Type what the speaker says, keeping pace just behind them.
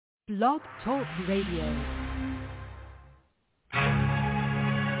Blog Talk Radio.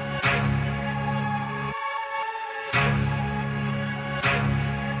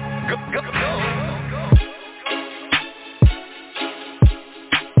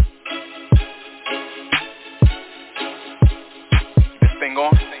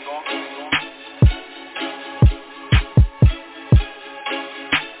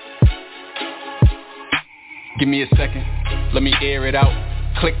 Give me a second, let me air it out.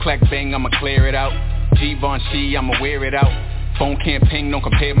 Click, clack, bang, I'ma clear it out. Givenchy, I'ma wear it out. Phone can't ping, don't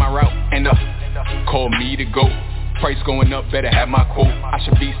compare my route. And call me to go. Price going up, better have my quote. I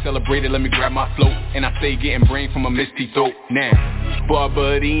should be celebrated, let me grab my float. And I stay getting brain from a misty throat. Now,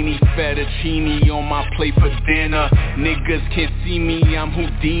 Barberini, fettuccine on my plate for dinner. Niggas can't see me, I'm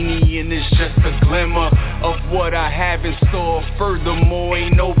Houdini, and it's just a glimmer of what I have in store. Furthermore,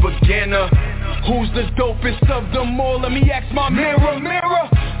 ain't no beginner. Who's the dopest of them all? Let me ask my mirror, mirror.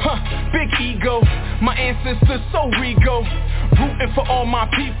 Big ego, my ancestors so regal. Rooting for all my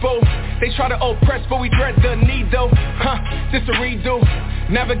people. They try to oppress, but we dread the need though. This a redo.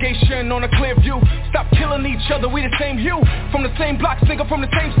 Navigation on a clear view. Stop killing each other, we the same hue. From the same block, nigga, from the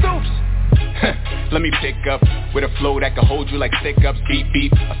same stoops. Let me pick up with a flow that can hold you like stick-ups. Beep,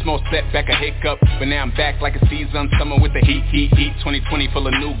 beep, a small setback, a hiccup. But now I'm back like a season summer with the heat, heat, heat. 2020 full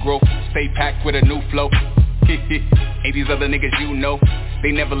of new growth. Stay packed with a new flow. Ain't these other niggas you know.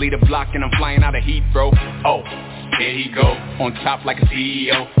 They never lead a block and I'm flying out of Heathrow. Oh, there he go, on top like a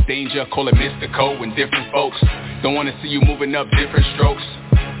CEO. Danger, call it mystical and different folks don't wanna see you moving up different strokes.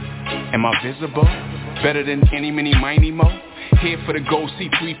 Am I visible? Better than any, mini, miny, mo? Here for the gold,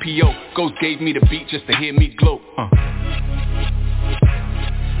 C3PO. Ghost gave me the beat just to hear me gloat.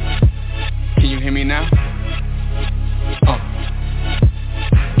 Can you hear me now?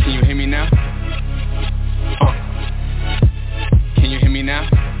 Can you hear me now? Can you hear me now?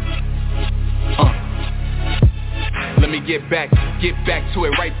 Let me get back to it,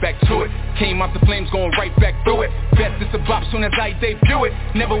 right back to it. Came out the flames, going right back through it. Bet this a bop soon as I debut it.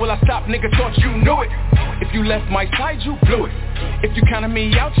 Never will I stop, nigga, thought you knew it. If you left my side, you blew it. If you counted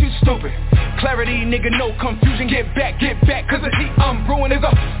me out, you stupid. Clarity, nigga, no confusion. Get back, cause the heat I'm brewing is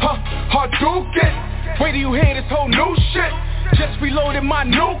a hard to get. Wait till you hear this whole new shit. Just reloaded my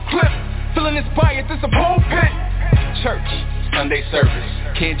new clip. Feeling inspired, this a pulpit. Church, Sunday service.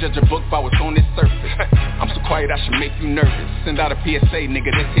 Can't judge a book by what's on its surface. I'm so quiet I should make you nervous. Send out a PSA,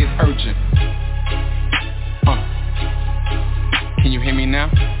 nigga, this here's urgent. Can you hear me now?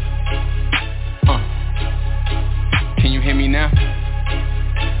 Can you hear me now?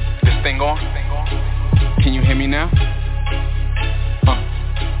 This thing on? Can you hear me now?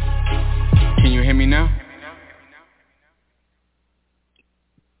 Can you hear me now?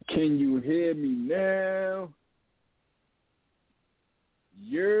 Can you hear me now?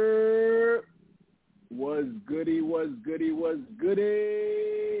 Yer, was goody, was goody, was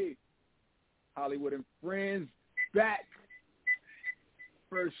goody. Hollywood and Friends back.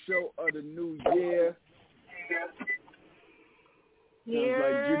 First show of the new year. Sounds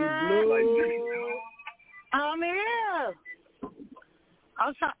like Judy Blue. I'm here.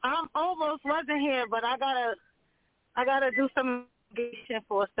 I'm almost wasn't here, but I gotta do some investigation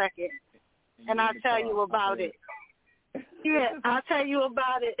for a second, and I'll tell you about it. Yeah, I'll tell you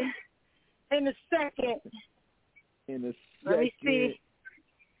about it in a second. Let me see.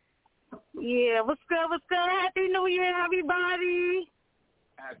 Yeah, what's good? Happy New Year, everybody.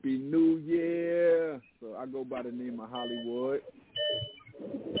 Happy New Year. So I go by the name of Hollywood.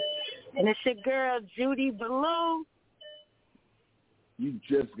 And it's your girl, Judy Blue. You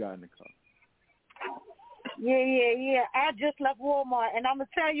just got in the car. Yeah. I just left Walmart, and I'm going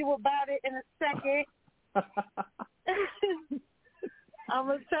to tell you about it in a second. I'm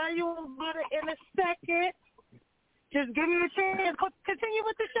going to tell you about it in a second. Just give me a chance. Continue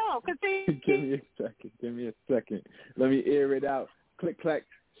with the show. Continue. Give me a second. Let me air it out. Click, clack.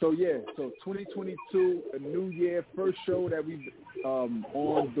 So 2022, a new year, first show that we've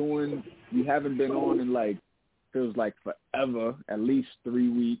on doing. We haven't been on in feels like forever, at least 3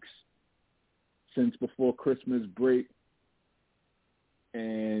 weeks since before Christmas break.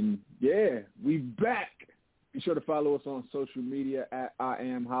 And yeah, we back. Be sure to follow us on social media at I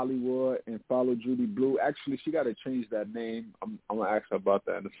Am Hollywood and follow Judy Blue. Actually, she got to change that name. I'm going to ask her about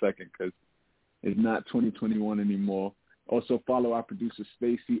that in a second because it's not 2021 anymore. Also, follow our producer,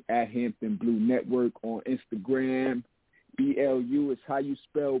 Stacy, at Hampton Blue Network on Instagram. BLU is how you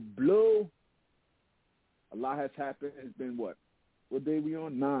spell blue. A lot has happened. It's been what day we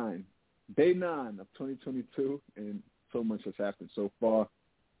on? 9. Day 9 of 2022, and so much has happened so far.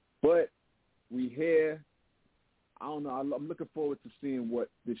 But we here. I don't know. I'm looking forward to seeing what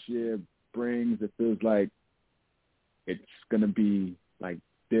this year brings. It feels like it's going to be, like,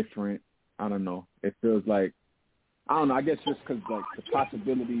 different. I don't know. It feels like, I don't know. I guess just because, like, the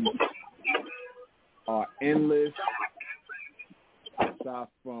possibilities are endless aside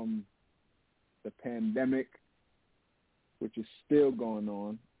from the pandemic, which is still going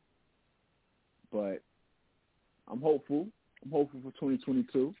on. But I'm hopeful. I'm hopeful for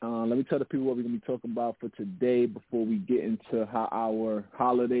 2022. Let me tell the people what we're going to be talking about for today before we get into how our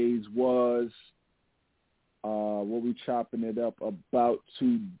holidays was. What we chopping it up about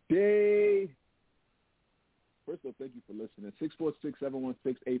today. First of all, thank you for listening.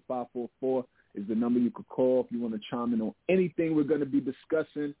 646-716-8544 is the number you could call if you want to chime in on anything we're going to be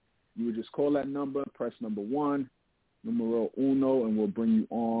discussing. You would just call that number, press number 1, numero uno, and we'll bring you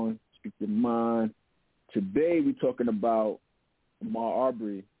on. Speak your mind. Today we're talking about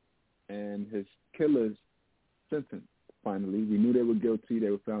Arbery and his killer's sentence. Finally, we knew they were guilty.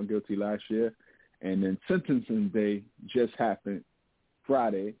 They were found guilty last year. And then sentencing day just happened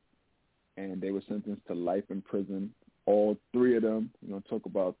Friday, and they were sentenced to life in prison, all 3 of them. We're going to talk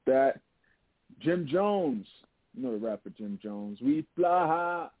about that. Jim Jones, you know the rapper Jim Jones. We fly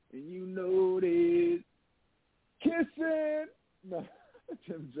high, and you know this. Kissing. No,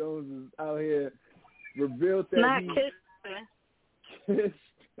 Jim Jones is out here, revealed that not he kissed.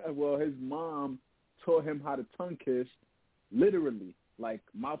 Well, his mom taught him how to tongue kiss, literally, like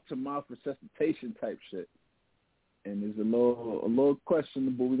mouth-to-mouth resuscitation type shit. And there's a little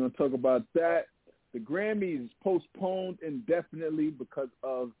questionable. We're going to talk about that. The Grammys postponed indefinitely because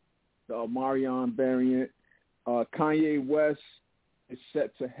of the Omarion variant. Kanye West is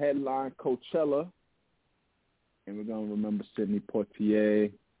set to headline Coachella. And we're going to remember Sidney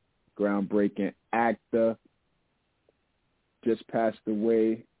Poitier, groundbreaking actor, just passed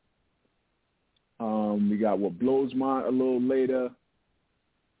away. We got what blows mine a little later.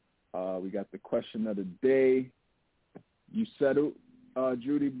 We got the question of the day. You settled,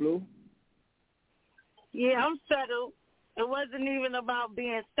 Judy Blue? Yeah, I'm settled. It wasn't even about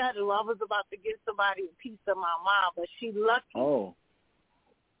being settled. I was about to give somebody a piece of my mom, but she lucky. Oh,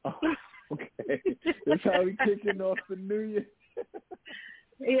 okay. That's how we kicking off the new year.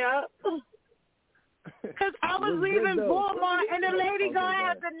 Yeah. Because I was leaving Walmart, and the lady gonna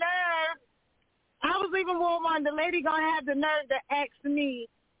have the nerve. I was leaving Walmart, and the lady gonna have the nerve to ask me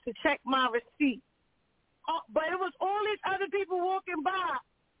to check my receipt. But it was all these other people walking by.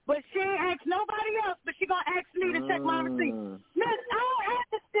 But she ain't asked nobody else, but she going to ask me to check my receipt. Miss, I don't have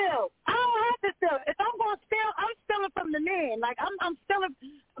to steal. If I'm going to steal, I'm stealing from the man. Like, I'm stealing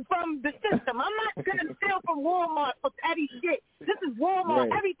from the system. I'm not going to steal from Walmart for petty shit. This is Walmart.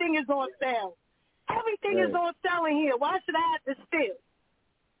 Right. Everything is on sale. Everything is on sale in here. Why should I have to steal?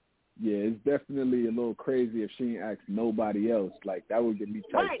 Yeah, it's definitely a little crazy if she ain't asked nobody else. Like, that would get me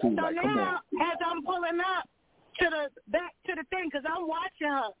tight, too. So like, now, come on. as I'm pulling up back to the thing, because I'm watching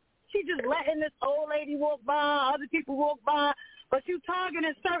her. She just letting this old lady walk by, other people walk by, but you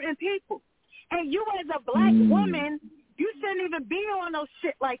targeting certain people. And you as a black woman, you shouldn't even be on no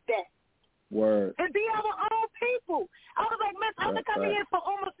shit like that. Word. And be our own people. I was like, Miss, I've been coming here for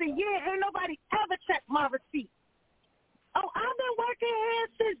almost a year. Ain't nobody ever checked my receipt. Oh, I've been working here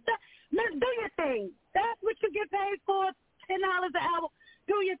since Miss, do your thing. That's what you get paid for, $10 an hour.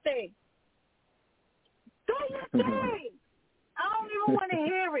 Do your thing. Do your thing. I don't even want to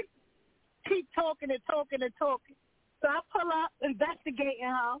hear it. Keep talking and talking and talking. So I pull up, investigating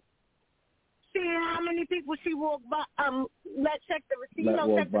her, seeing how many people she walked by. Let's check the receipt.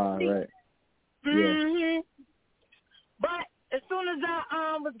 Check the receipt. Right. Mm-hmm. But as soon as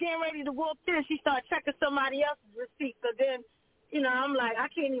I was getting ready to walk in, she started checking somebody else's receipt. So then, I'm like, I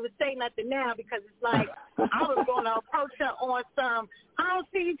can't even say nothing now because it's like I was going to approach her on some, I don't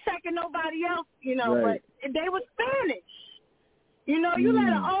see you checking nobody else, right. But they were Spanish. You let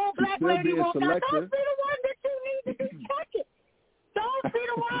an old black lady walk out. Don't be the one that you need to be checking. Don't be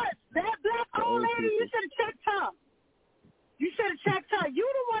the one. That black old lady, you should have checked her. You should have checked her. You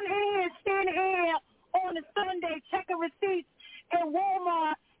the one in here standing here on a Sunday checking receipts and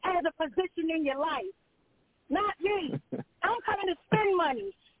Walmart has a position in your life. Not me. I'm coming to spend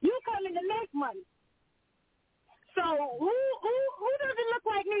money. You coming to make money. So who doesn't look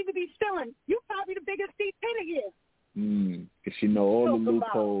like need to be stealing? You probably the biggest thief in here. Because she know all the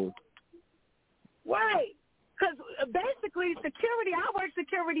loopholes. Right. Because basically security, I worked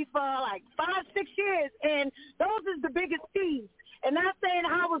security for like 5-6 years, and those is the biggest thieves. And not saying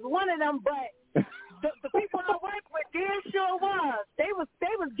I was one of them, but the people I worked with, damn sure was. They was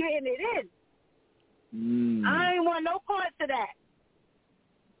getting it in. I ain't want no parts of that.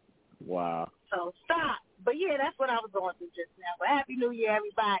 Wow. So stop. But yeah, that's what I was going through just now. But Happy New Year,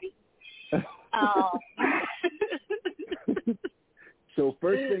 everybody. So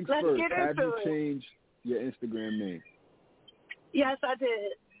first things Let's first, get have you into it. changed your Instagram name? Yes, I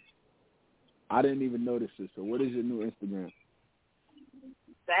did. I didn't even notice it. So what is your new Instagram?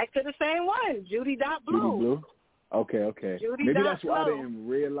 Back to the same one, Judy.Blue. Judy Blue? Okay. Judy Maybe that's why I Blue. didn't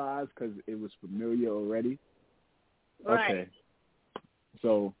realize because it was familiar already. Right. Okay.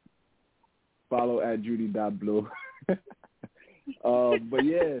 So follow at Judy.Blue. But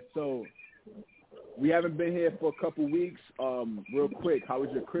yeah, so we haven't been here for a couple weeks. Real quick, how was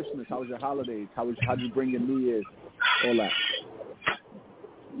your Christmas? How was your holidays? How did you bring your New Year's? All that.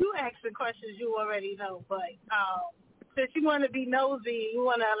 You ask the questions you already know, but since you want to be nosy, you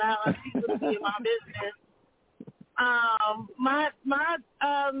want to allow other people to be in my business.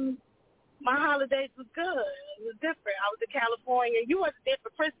 My holidays was good. It was different. I was in California. You wasn't there for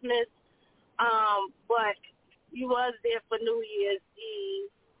Christmas, but you was there for New Year's Eve.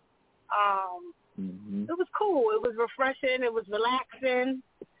 It was cool. It was refreshing. It was relaxing.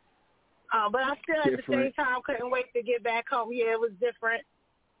 But I still, at the same time, couldn't wait to get back home. Yeah, it was different.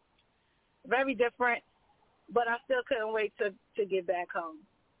 Very different. But I still couldn't wait to get back home.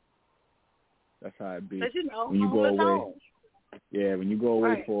 That's how it be. Because, you know, when you go away. Home. Yeah, when you go away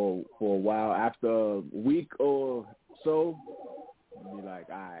Right. for a while, after a week or so, you'll be like,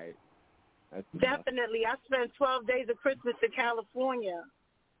 all right. That's Definitely. I spent 12 days of Christmas in California.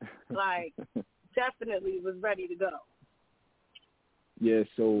 Like, definitely was ready to go. Yeah,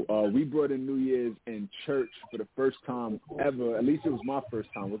 so we brought in New Year's in church for the first time ever. At least it was my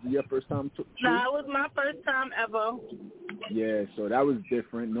first time. Was it your first time too? No, it was my first time ever. Yeah, so that was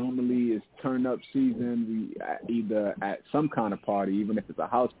different. Normally it's turn-up season. We either at some kind of party, even if it's a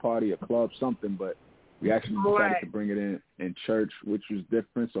house party, a club, something, but we actually decided to bring it in church, which was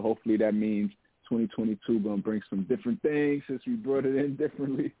different. So hopefully that means 2022 going to bring some different things since we brought it in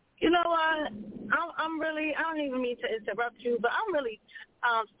differently. You know what? I don't even mean to interrupt you, but I'm really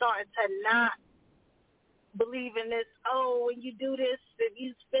starting to not believe in this. Oh, when you do this, if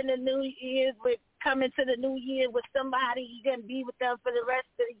you spend the New Year's with coming to the New Year with somebody, you're going to be with them for the rest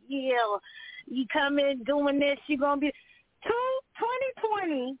of the year. Or you come in doing this, you're going to be.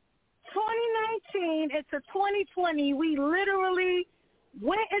 2020, 2019 into 2020, we literally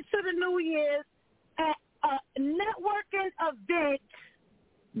went into the New Year's at a networking event.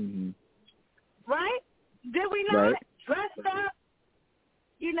 Mm-hmm. Right? Did we not? Right. Dressed up,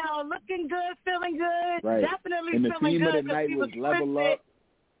 you know, looking good, feeling good, right. definitely and the feeling theme good. of the night was level up.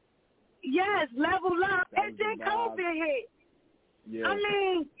 Yes, level up. That And then COVID hit. Yeah, I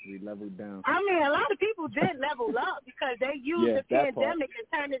mean, we leveled down. I mean, a lot of people did level up because they used the pandemic and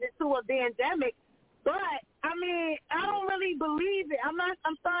turned it into a pandemic. But I mean, I don't really believe it. I'm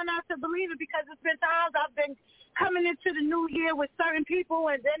starting not to believe it because it's been times I've been coming into the new year with certain people,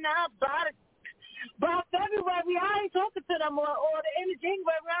 and then now by February I ain't talking to them, or the end of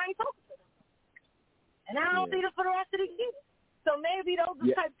January I ain't talking to them, and I don't see them for the rest of the year. So maybe those are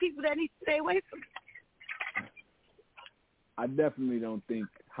the type of people that need to stay away from. I definitely don't think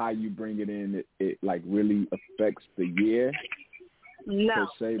how you bring it in it like really affects the year. No, per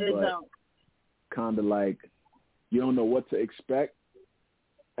se, it but don't. Kind of like you don't know what to expect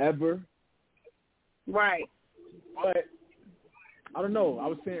ever. Right. But I don't know. I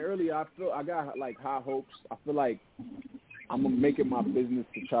was saying earlier, I feel I got like high hopes. I feel like I'm gonna make it my business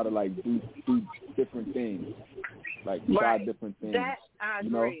to try to like do different things, like try different things. That I agree.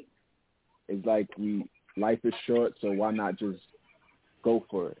 Know? It's like life is short, so why not just go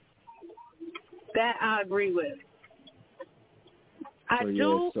for it? That I agree with. I So,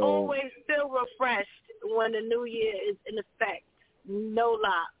 do always feel refreshed when the new year is in effect. No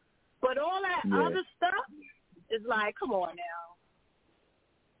lie. But all that other stuff is like, come on now.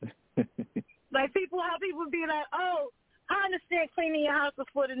 Like how people be like, oh, I understand cleaning your house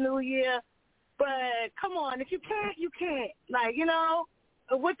before the new year, but come on, if you can't, you can't. Like, you know,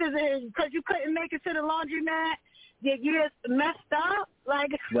 what does it, because you couldn't make it to the laundromat, your year's messed up?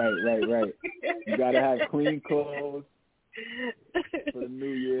 Like, Right. You got to have clean clothes for the new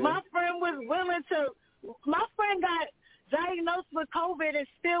year. My friend got diagnosed with COVID and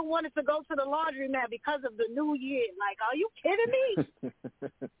still wanted to go to the laundromat because of the new year. Like, are you kidding me?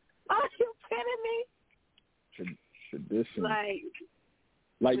 Are you kidding me? Tradition.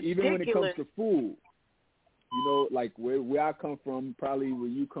 Like even when it comes to food, you know, like where I come from, probably where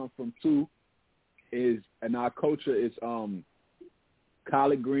you come from too, is in our culture is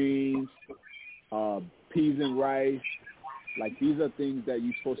collard greens, peas and rice. Like these are things that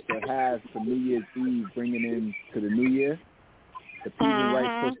you're supposed to have for New Year's Eve, bringing in to the new year. the PJ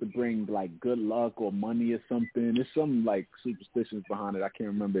Wright's supposed to bring like good luck or money or something. There's some like superstitions behind it. I can't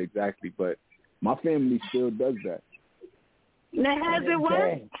remember exactly, but my family still does that. Now has it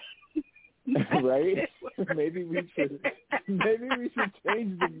worked? Right? Maybe we should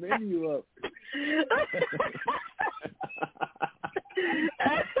change the menu up.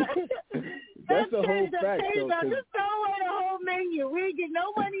 That's the whole fact, though. Just throw away the whole menu. We ain't get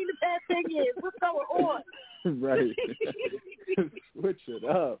no money to pass thing is. What's going on? Right. Switch it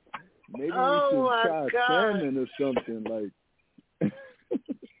up. Maybe we should try salmon or something like.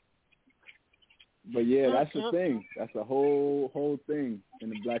 But yeah, that's the thing. That's a whole thing in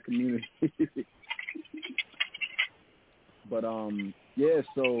the black community. But yeah.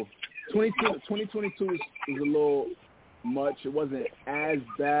 So 2022 is a little much. It wasn't as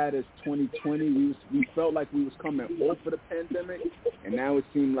bad as 2020. We felt like we was coming off of the pandemic, and now it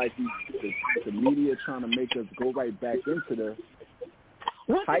seemed like the media trying to make us go right back into the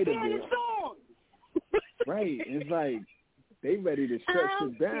height of it. Right. It's like they ready to shut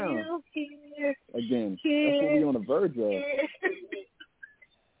shit down again. That's what we on the verge of.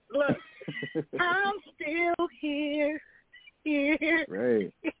 Look, I'm still here.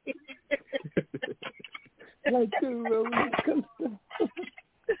 Right. Like two roller coasters.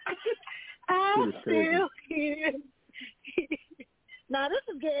 I'm still here. Now this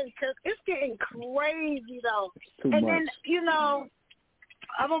is getting crazy though. Too and much. then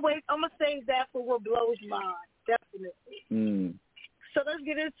I'm gonna save that for what blows mine. Definitely. So let's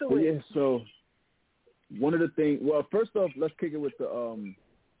get into it. Yeah. So one of the things. Well, first off, let's kick it with the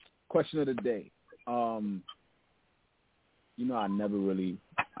question of the day. I never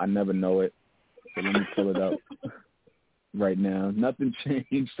know it. So let me pull it up right now. Nothing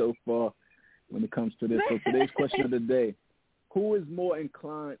changed so far when it comes to this. So today's question of the day: who is more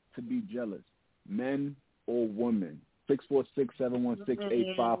inclined to be jealous, men or women?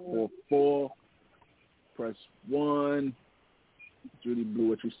 646-716-8544. Press 1. Judy Blue,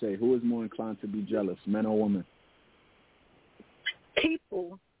 what you say? Who is more inclined to be jealous, men or women?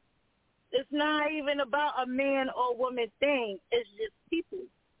 People. It's not even about a man or woman thing. It's just people.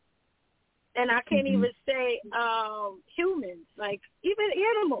 And I can't even say humans, like even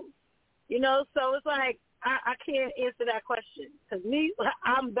animals, So it's like I can't answer that question because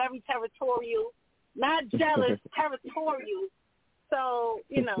I'm very territorial, not jealous, territorial. So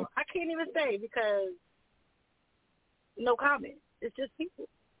I can't even say because no comment. It's just people.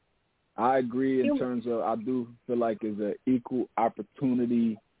 I agree in terms of I do feel like it's an equal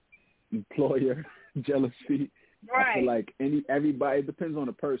opportunity employer jealousy. Right. I feel like everybody. It depends on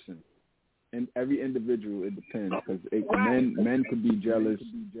the person. And every individual, it depends because men could be jealous,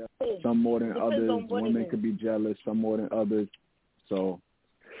 some more than others. Women could be jealous, some more than others. So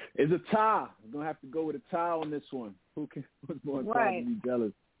it's a tie. We're gonna have to go with a tie on this one. Who's more inclined to be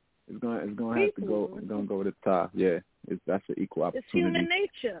jealous? It's gonna have to go. We're gonna go with a tie. Yeah, that's an equal opportunity. It's human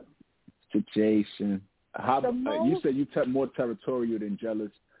nature. Situation. You said you more territorial than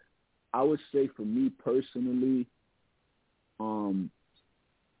jealous. I would say for me personally,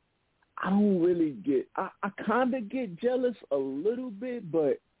 I don't really get – I kind of get jealous a little bit,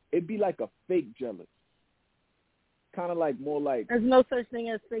 but it'd be like a fake jealous. Kind of like more like – There's no such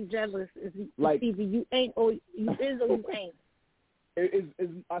thing as fake jealous. It's like, either you ain't or you is or you ain't.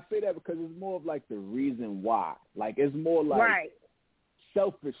 I say that because it's more of like the reason why. Like it's more like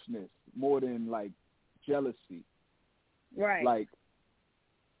selfishness more than like jealousy. Right.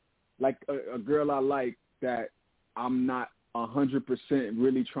 Like a girl I like that I'm not 100%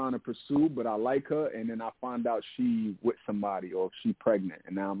 really trying to pursue, but I like her, and then I find out she with somebody or she pregnant,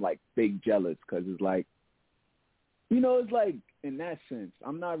 and now I'm like fake jealous because it's like, it's like in that sense,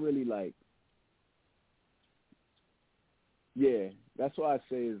 I'm not really like, yeah, that's why I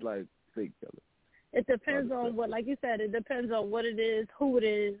say it's like fake jealous. It depends on what, like you said, it depends on what it is, who it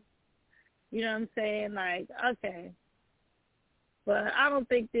is. You know what I'm saying? Like, okay. But I don't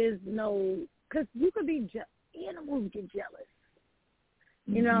think there's no, because you could be animals get jealous,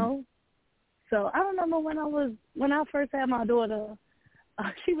 So I remember when I first had my daughter,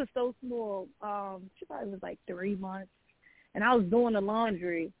 she was so small. She probably was like 3 months, and I was doing the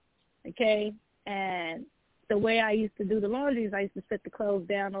laundry, okay. And the way I used to do the laundry is I used to set the clothes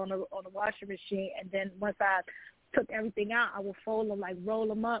down on the washing machine, and then once I took everything out, I would fold them, like roll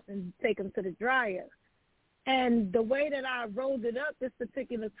them up, and take them to the dryer. And the way that I rolled it up this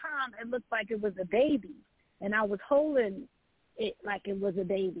particular time, it looked like it was a baby. And I was holding it like it was a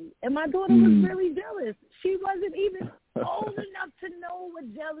baby. And my daughter was really jealous. She wasn't even old enough to know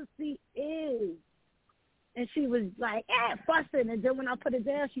what jealousy is. And she was like, fussing. And then when I put it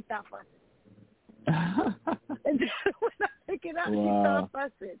down, she stopped fussing. And then when I pick it up, she started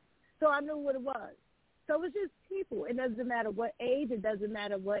fussing. So I knew what it was. So it's just people. It doesn't matter what age. It doesn't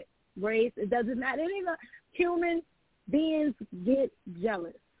matter what race. It doesn't matter. Human beings get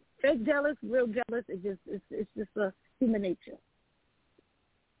jealous. Fake jealous, real jealous. It's just a human nature.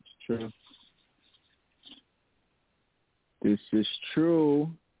 It's true. This is true.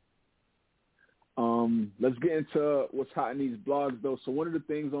 Let's get into what's hot in these blogs, though. So one of the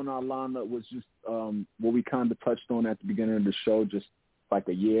things on our lineup was just what we kind of touched on at the beginning of the show, just like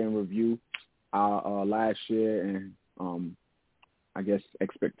a year in review, our last year, and I guess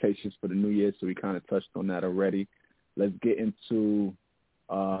expectations for the new year. So we kind of touched on that already. Let's get into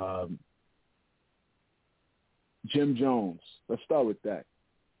Jim Jones. Let's start with that.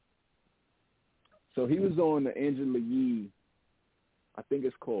 So he was on the Angela Yee, I think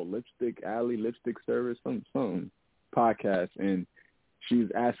it's called Lipstick Service, some podcast, and she was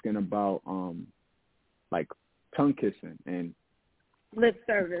asking about like tongue kissing and lip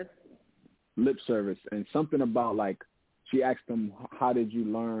service, and something about like she asked him, how did you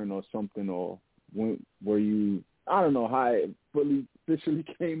learn or something, or when were you, I don't know how it fully officially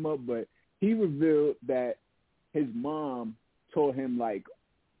came up, but he revealed that his mom told him like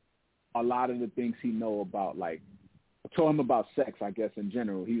a lot of the things he know about, like told him about sex, I guess, in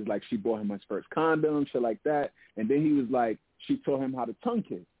general. He was like, she bought him his first condom, shit like that. And then he was like, she taught him how to tongue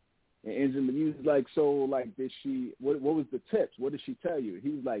kiss. And Angela, he was like, so, like, did she, what was the tips? What did she tell you? He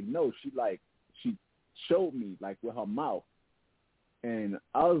was like, no, she showed me, like, with her mouth. And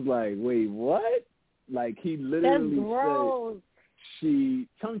I was like, wait, what? Like, he literally said she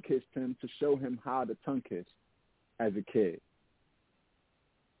tongue kissed him to show him how to tongue kiss as a kid.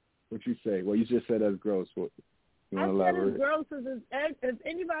 What you say? Well, you just said that's gross. What? I said it's gross. If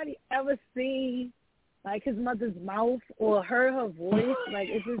anybody ever seen like his mother's mouth or heard her voice, like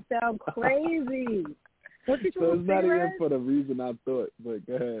it just sounds crazy. What you so it's not even for the reason I thought, but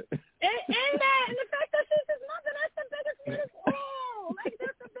go ahead. And the fact that she's his mother, that's the biggest one of all. Like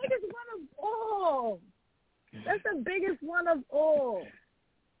that's the biggest one of all. That's the biggest one of all.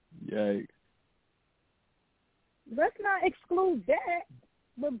 Yikes. Let's not exclude that.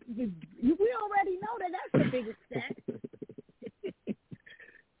 But we already know that that's the biggest stat.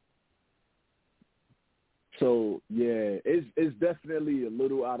 So, yeah, it's definitely a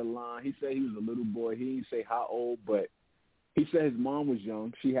little out of line. He said he was a little boy. He didn't say how old, but he said his mom was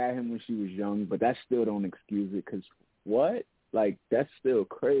young. She had him when she was young, but that still don't excuse it because what? Like, that's still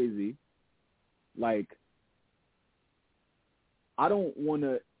crazy. Like, I don't want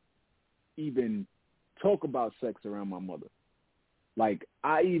to even talk about sex around my mother. Like,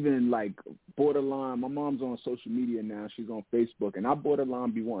 I even, like, borderline, my mom's on social media now. She's on Facebook. And I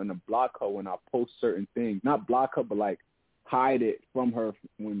borderline be wanting to block her when I post certain things. Not block her, but, like, hide it from her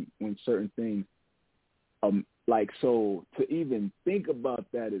when certain things. Like, so to even think about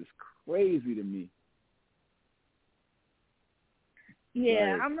that is crazy to me.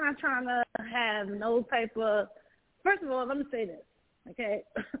 Yeah, like, I'm not trying to have no type of, first of all, let me say this, okay?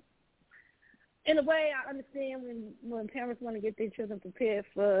 In a way, I understand when parents want to get their children prepared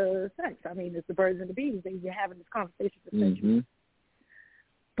for sex. I mean, it's the birds and the bees. They've been having this conversation for centuries. Mm-hmm.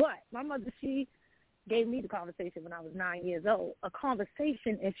 But my mother, she gave me the conversation when I was 9 years old, a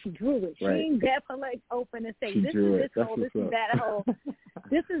conversation, and she drew it. She didn't gap her legs open and say, this is this hole, this is that hole,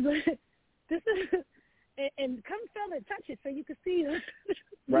 this is, and come feel it, touch it so you can see it.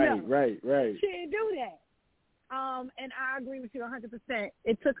 Right. She didn't do that. And I agree with you 100%.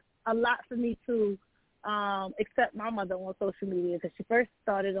 It took a lot for me to accept my mother on social media because she first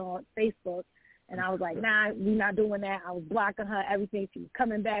started on Facebook, and I was like, nah, we're not doing that. I was blocking her, everything. She was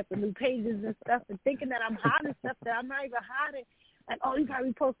coming back with new pages and stuff and thinking that I'm hiding stuff that I'm not even hiding. Like, oh, you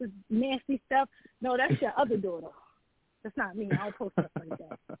probably posted nasty stuff. No, that's your other daughter. That's not me. I don't post stuff like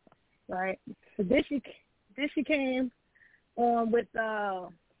that. Right? So then she came on with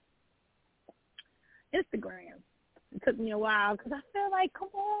Instagram. It took me a while because I felt like, come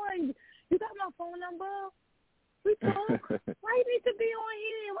on, you got my phone number. We talk. Why you need to be on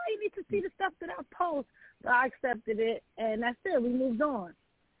here? Why you need to see the stuff that I post? So I accepted it, and that's it. We moved on.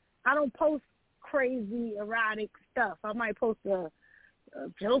 I don't post crazy, erotic stuff. I might post a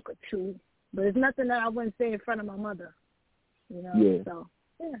joke or two, but it's nothing that I wouldn't say in front of my mother. You know? Yeah. So,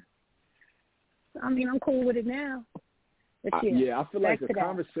 yeah. I mean, I'm cool with it now. But I feel like a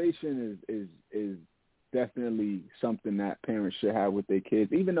conversation is definitely something that parents should have with their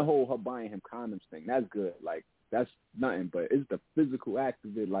kids. Even the whole her buying him condoms thing, that's good. Like, that's nothing, but it's the physical act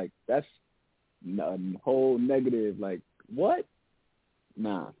of it. Like, that's a whole negative. Like, what?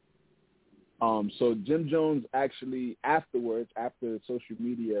 Nah. So Jim Jones actually afterwards, after social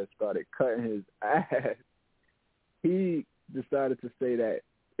media started cutting his ass, he decided to say that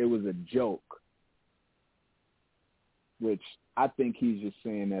it was a joke, which I think he's just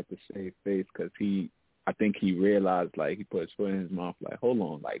saying that to save face because I think he realized, like, he put his foot in his mouth, like, hold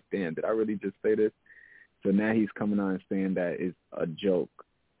on, like, damn, did I really just say this? So now he's coming on and saying that it's a joke,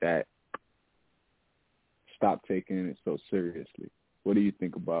 that stop taking it so seriously. What do you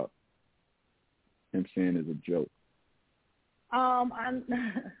think about him saying it's a joke?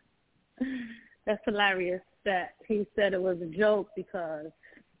 That's hilarious that he said it was a joke because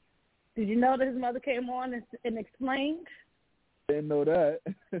did you know that his mother came on and explained? Didn't know that.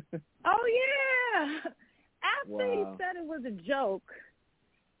 Oh, yeah. After he Wow. said it was a joke,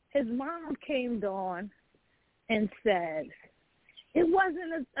 his mom came on and said, it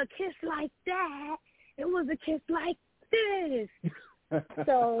wasn't a kiss like that. It was a kiss like this.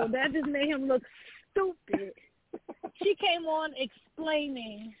 So that just made him look stupid. She came on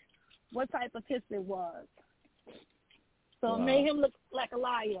explaining what type of kiss it was. So It made him look like a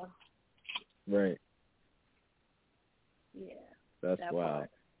liar. Right. Yeah. That's that wild.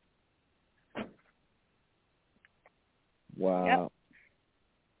 Part. Wow. Yep.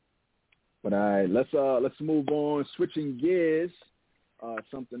 But all right, let's move on. Switching gears,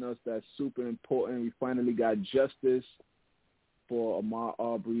 something else that's super important. We finally got justice for Ahmaud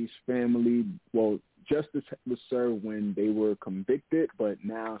Arbery's family. Well, justice was served when they were convicted, but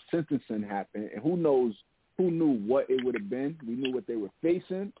now sentencing happened, and who knew what it would have been. We knew what they were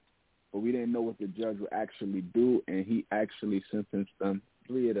facing, but we didn't know what the judge would actually do, and he actually sentenced them,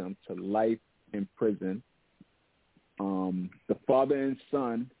 3 of them, to life in prison. The father and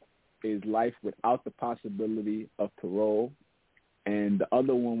son is life without the possibility of parole, and the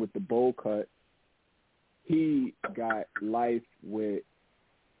other one with the bowl cut, he got life with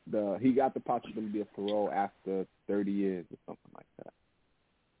he got the possibility of parole after 30 years or something like that.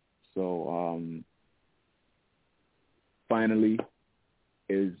 So finally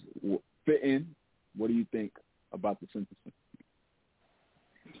is fitting. What do you think about the sentencing?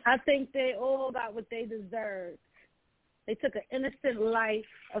 I think they all got what they deserved. They took an innocent life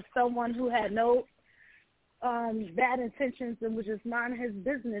of someone who had no bad intentions and was just minding his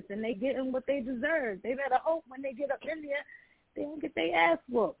business, and they getting what they deserve. They better hope when they get up in there, they don't get their ass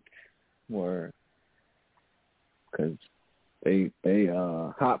whooped. Word. Because they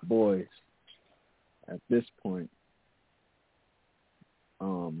hot boys at this point.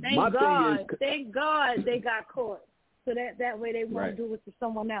 Thank God they got caught, so that way they won't do it to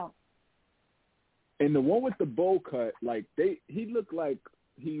someone else. And the one with the bowl cut, like he looked like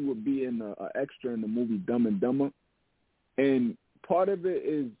he would be in an extra in the movie Dumb and Dumber. And part of it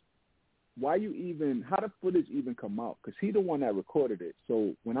is how the footage even come out? Because he the one that recorded it.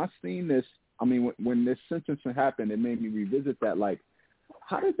 So when I seen this, I mean, when this sentencing happened, it made me revisit that. Like,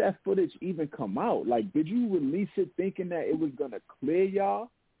 how did that footage even come out? Like, did you release it thinking that it was going to clear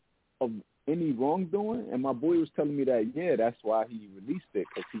y'all of any wrongdoing? And my boy was telling me that, yeah, that's why he released it,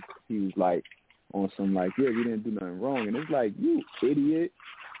 because he was like, on some like, yeah, we didn't do nothing wrong. And it's like, you idiot.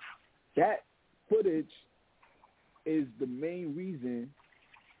 That footage is the main reason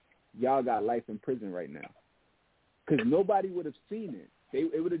y'all got life in prison right now. Because nobody would have seen it.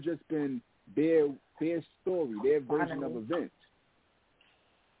 It would have just been their story, their version of events.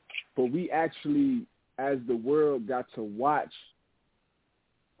 But we actually, as the world, got to watch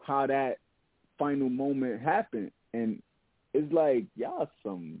how that final moment happened. And it's like, y'all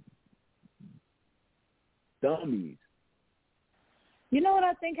some dummies. You know what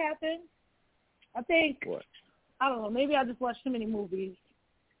I think happened? I think, what? I don't know, maybe I just watched too many movies.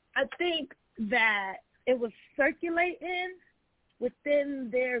 I think that it was circulating within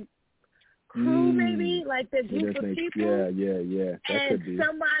their crew, maybe, like their group of people. Yeah. That could be. And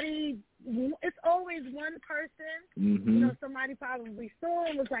somebody, it's always one person, mm-hmm. You know, somebody probably saw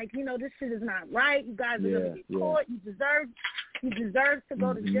and was like, you know, this shit is not right. You guys are going to get caught. You deserve to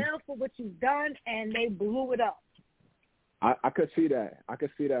go to jail for what you've done, and they blew it up. I could see that. I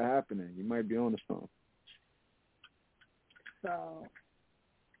could see that happening. You might be on the phone. So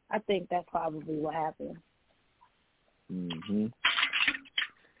I think that's probably what happened. Mm-hmm.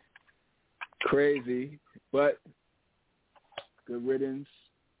 Crazy, but good riddance.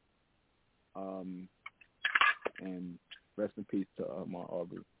 And rest in peace to Ahmaud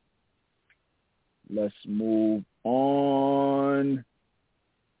Arbery. Let's move on.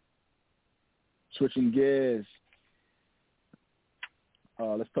 Switching gears.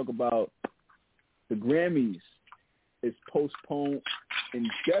 Let's talk about the Grammys. It's postponed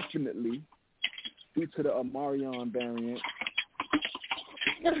indefinitely due to the Omarion variant.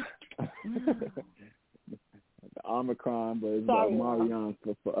 The Omicron, but it's the Omarion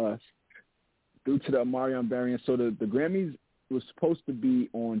for us. Due to the Omarion variant, so the Grammys was supposed to be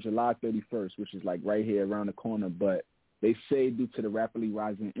on July 31st, which is like right here around the corner, but they say due to the rapidly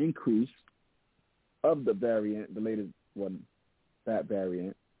rising increase of the variant, the latest one, that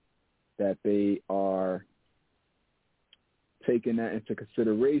variant, that they are taking that into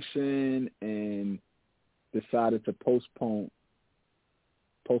consideration and decided to postpone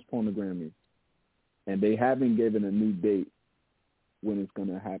the Grammys. And they haven't given a new date when it's going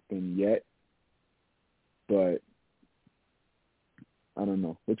to happen yet. But I don't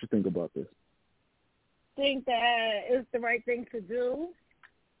know. What you think about this? I think that it's the right thing to do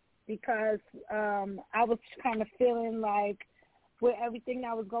because I was kind of feeling like with everything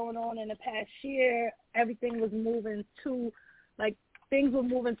that was going on in the past year, everything was moving too, like things were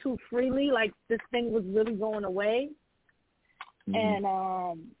moving too freely, like this thing was really going away. Mm-hmm.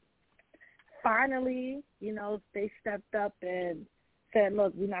 And finally, you know, they stepped up and said,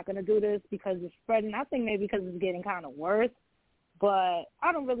 look, we're not going to do this because it's spreading. I think maybe because it's getting kind of worse. But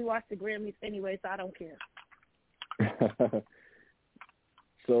I don't really watch the Grammys anyway, so I don't care.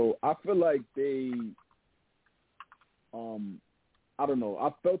 So I feel like they, I don't know.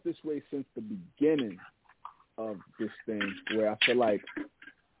 I felt this way since the beginning of this thing, where I feel like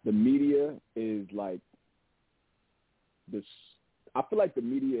the media is like this. I feel like the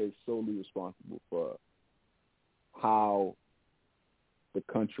media is solely responsible for how the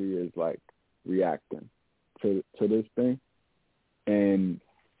country is like reacting to this thing. And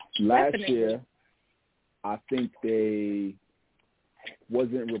last year, I think they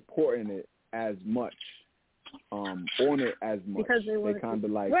wasn't reporting it as much, on it as much. Because they kind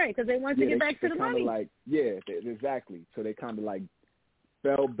of like right, because they wanted to get back to the money. Like, exactly. So they kind of like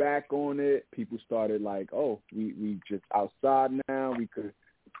fell back on it. People started like, oh, we just outside now. We could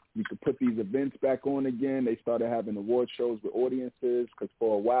put these events back on again. They started having award shows with audiences because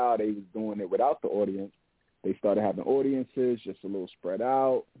for a while they was doing it without the audience. They started having audiences just a little spread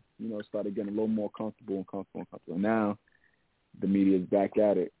out. You know, started getting a little more comfortable. Now the media is back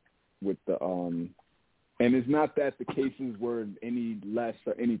at it with the and it's not that the cases were any less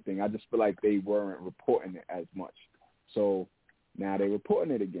or anything. I just feel like they weren't reporting it as much. So now they're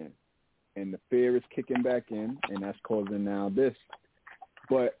reporting it again, and the fear is kicking back in, and that's causing now this.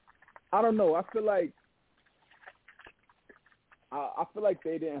 But I don't know. I feel like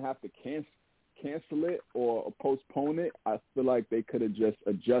they didn't have to cancel it or postpone it. I feel like they could have just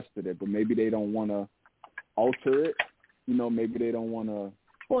adjusted it, but maybe they don't want to alter it. You know, maybe they don't want to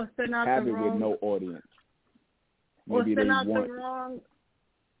have it with no audience. Maybe they want the wrong.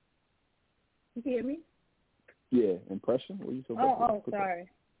 You hear me? Yeah, impression. What are you talking about? Sorry.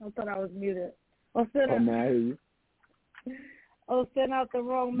 I thought I was muted. Send out the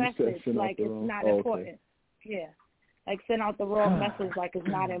wrong message like it's not important. Okay. Yeah. Like send out the wrong message like it's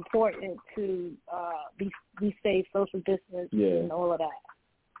not important to be safe, social distance, and all of that.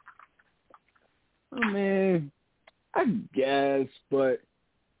 I mean, I guess, but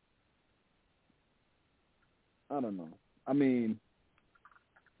I don't know. I mean,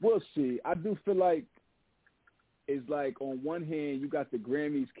 we'll see. I do feel like it's like on one hand you got the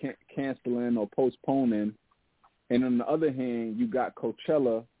Grammys canceling or postponing, and on the other hand you got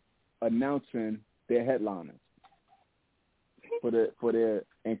Coachella announcing their headliners. For their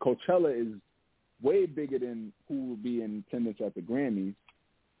and Coachella is way bigger than who will be in attendance at the Grammys.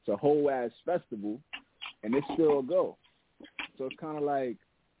 It's a whole ass festival, and it still go. So it's kind of like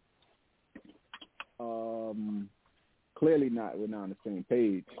clearly we're not on the same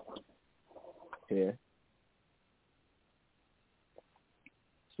page here.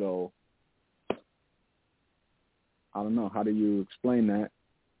 So I don't know. How do you explain that?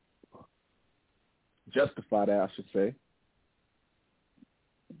 Justify that, I should say.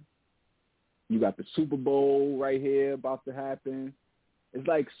 You got the Super Bowl right here about to happen. It's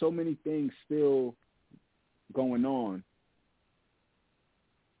like so many things still going on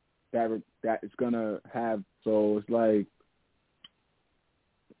that it's going to have. So it's like,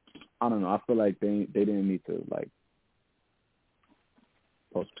 I don't know. I feel like they didn't need to, like,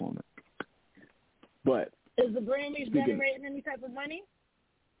 postpone it. But is the Grammys generating any type of money?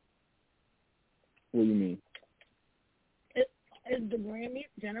 What do you mean? Is the Grammys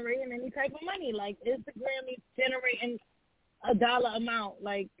generating any type of money? Like, is the Grammys generating a dollar amount?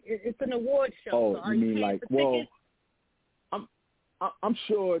 Like, it's an award show. Oh, so are you mean paying like, for tickets? I'm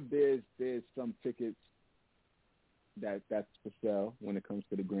sure there's some tickets that's for sale when it comes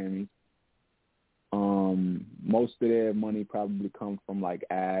to the Grammys. Most of their money probably comes from like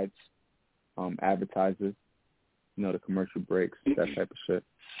ads, advertisers. the commercial breaks, that type of shit.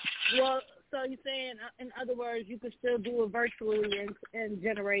 Well, so you're saying, in other words, you could still do it virtually and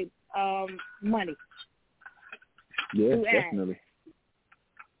generate money. Yeah, definitely.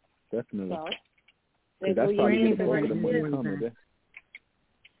 Definitely. So, that's probably where the money comes.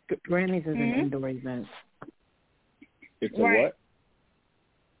 Grammys is an indoor event. It's a what?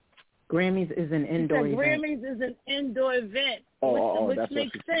 Grammys is an indoor event. Grammys is an indoor event, which that's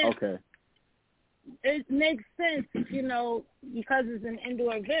makes sense. Okay. It makes sense, because it's an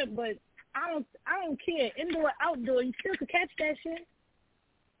indoor event. But I don't care. Indoor, outdoor, you still could catch that shit.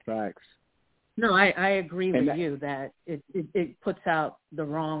 Facts. No, I agree with you that it puts out the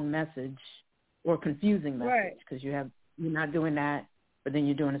wrong message or confusing message because you're not doing that, but then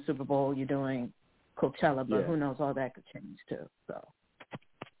you're doing a Super Bowl, you're doing Coachella, but who knows, all that could change too. So.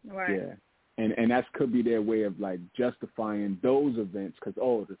 Right. Yeah. And that could be their way of like justifying those events because,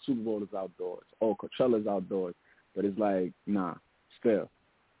 the Super Bowl is outdoors. Coachella is outdoors. But it's like, nah, still.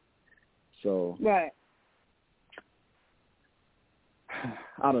 So. Right.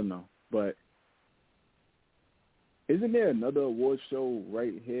 I don't know. But isn't there another award show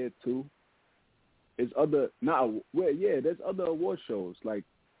right here too? There's other award shows like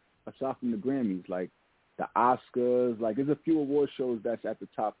aside from the Grammys, like the Oscars, like there's a few award shows that's at the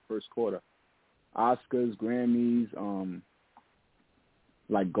top first quarter. Oscars, Grammys,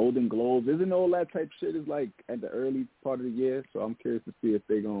 like Golden Globes. Isn't all that type of shit is like at the early part of the year? So I'm curious to see if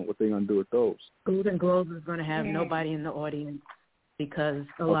what they're gonna do with those. Golden Globes is gonna have nobody in the audience because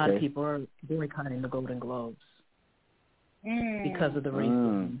a lot of people are boycotting the Golden Globes because of the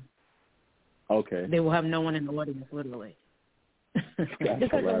racism. Okay. They will have no one in the audience, literally.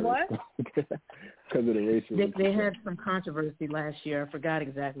 Because of what? Because of the racism. They had some controversy last year. I forgot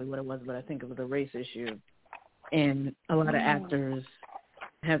exactly what it was, but I think it was a race issue. And a lot of actors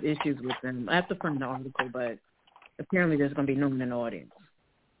have issues with them. I have to find the article, but apparently there's going to be no one in the audience.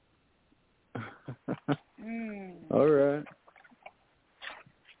 All right.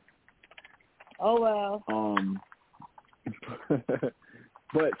 Oh, well.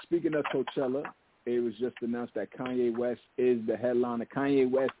 But speaking of Coachella, it was just announced that Kanye West is the headliner. Kanye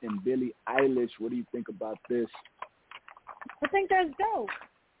West and Billie Eilish. What do you think about this? I think that's dope.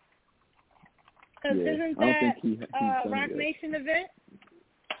 Because isn't that Rock Nation event?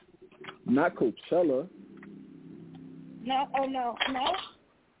 Not Coachella. No.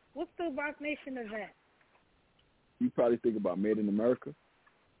 What's the Rock Nation event? You probably think about Made in America.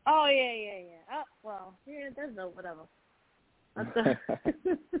 Oh, yeah. Oh, well, yeah, that's dope, whatever.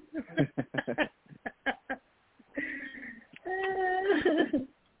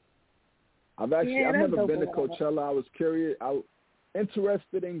 I've never been to Coachella. I was curious. I was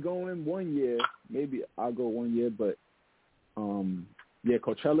interested in going one year. Maybe I'll go one year, but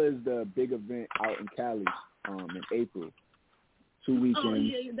Coachella is the big event out in Cali in April. 2 weekends. Oh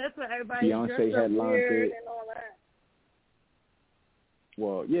yeah, that's what everybody Beyonce headlined it. And all that.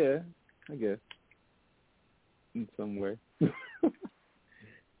 Well, yeah, I guess in some way.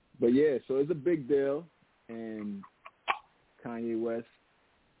 But yeah, so it's a big deal, and Kanye West.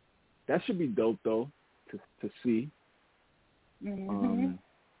 That should be dope though to see. Mm-hmm.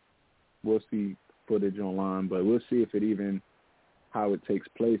 We'll see footage online, but we'll see if it even how it takes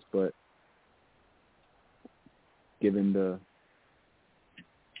place. But given the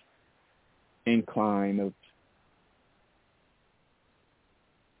incline of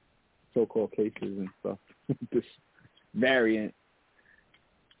so-called cases and stuff, this variant.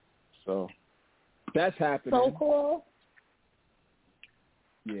 So that's happening. So-called?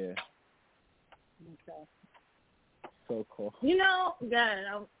 Yeah. Okay. So-called. I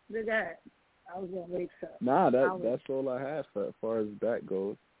was going to wait for Nah, that's all I have as far as that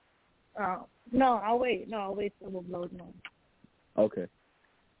goes. No, I'll wait. I'll wait till the blows on. Okay.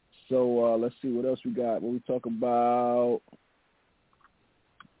 So let's see what else we got. What we talk about?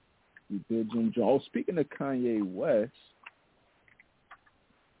 We did Jim Jones. Oh, speaking of Kanye West,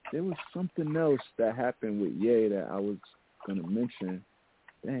 there was something else that happened with Ye that I was going to mention.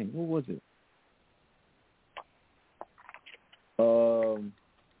 Dang, what was it?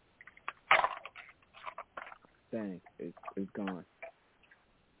 Dang, it's gone.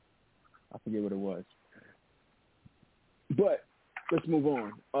 I forget what it was. But let's move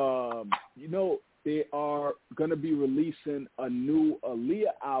on. They are going to be releasing a new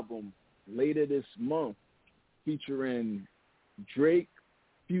Aaliyah album later this month featuring Drake,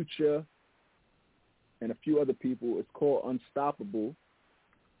 Future, and a few other people. It's called Unstoppable.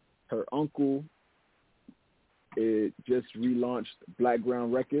 Her uncle just relaunched Black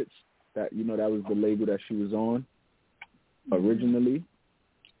Ground Records. That was the label that she was on originally.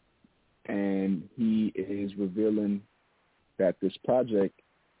 and he is revealing that this project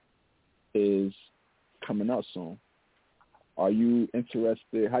is coming out soon. Are you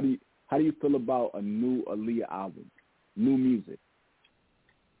interested? How do you feel about a new Aaliyah album, new music?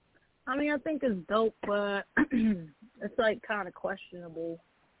 I mean, I think it's dope, but it's like kind of questionable.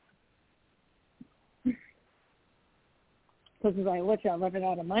 Because it's like, what, y'all running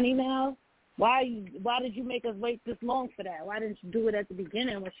out of money now? Why did you make us wait this long for that? Why didn't you do it at the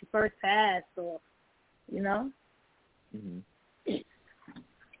beginning when she first passed, or, you know? Mm-hmm.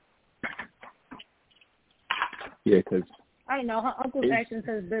 Yeah, because I don't know. Her uncle's actions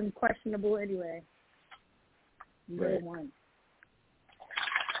has been questionable anyway. Right. Day one.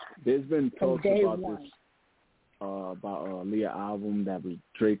 There's been talks about one. this, about Leah album that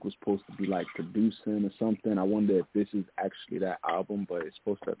Drake was supposed to be like producing or something. I wonder if this is actually that album, but it's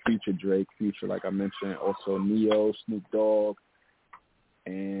supposed to feature Drake, feature, like I mentioned, also Neo, Snoop Dogg,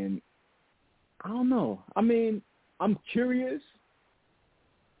 and I don't know. I mean, I'm curious.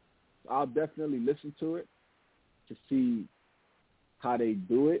 I'll definitely listen to it to see how they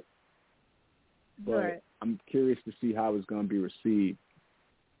do it, but right. I'm curious to see how it's going to be received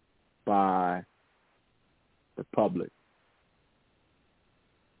by the public.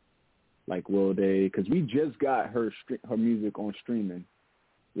 Like, will they? Because we just got her music on streaming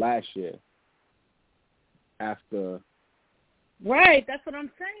last year. After. Right, that's what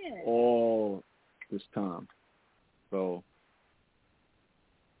I'm saying. All this time, so,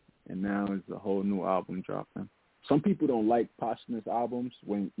 and now it's a whole new album dropping. Some people don't like posthumous albums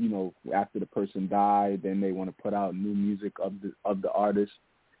when, you know, after the person died, then they want to put out new music of the artist.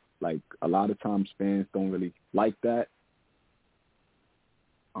 Like, a lot of times fans don't really like that.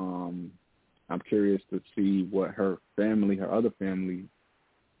 I'm curious to see what her other family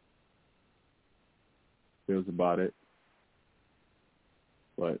feels about it.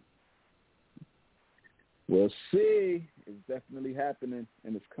 But we'll see. It's definitely happening,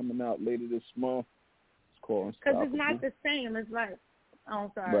 and it's coming out later this month. It's called Unstoppable. Because it's not the same. It's like,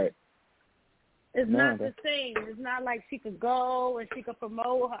 oh, sorry. Right. It's not the same. It's not like she could go and she could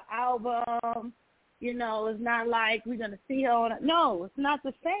promote her album. You know, it's not like we're going to see her on it. No, it's not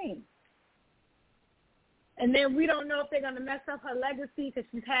the same. And then we don't know if they're going to mess up her legacy because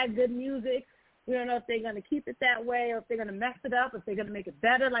she's had good music. We don't know if they're going to keep it that way or if they're going to mess it up, if they're going to make it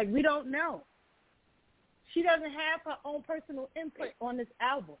better. Like, we don't know. She doesn't have her own personal input on this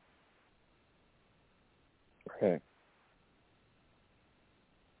album. Okay.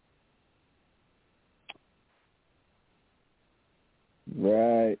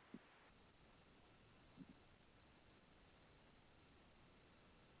 Right.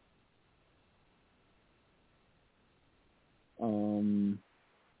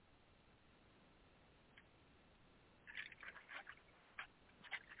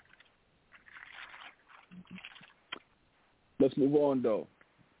 Let's move on, though.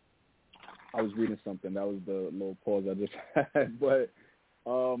 I was reading something. That was the little pause I just had. But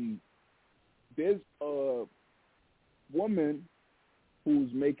there's a woman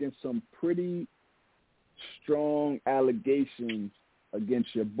who's making some pretty strong allegations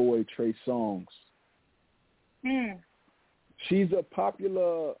against your boy Trey Songz. She's a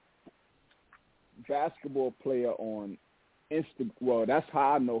popular basketball player on Instagram. Well, that's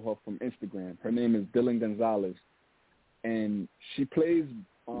how I know her, from Instagram. Her name is Dylan Gonzalez, and she plays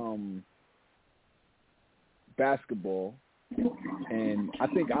basketball. And I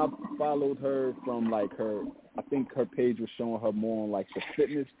think I followed her from like her. I think her page was showing her more on like the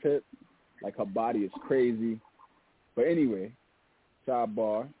fitness tip, like her body is crazy. But anyway,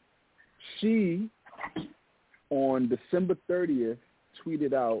 sidebar. She, on December 30th,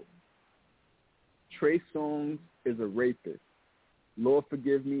 tweeted out, "Trey Songz is a rapist. Lord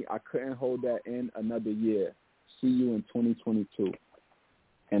forgive me, I couldn't hold that in another year. See you in 2022.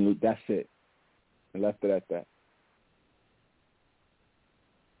 And that's it. And left it at that.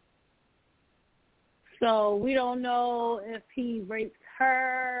 So we don't know if he raped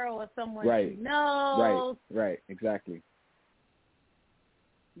her or someone she knows. Right, exactly.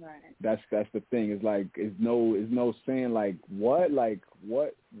 Right. That's the thing. It's like it's no saying like what are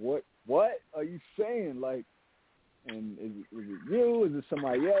you saying, like, and is it you? Is it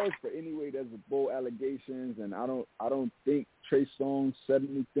somebody else? But anyway, there's bold allegations, and I don't think Trey Songz said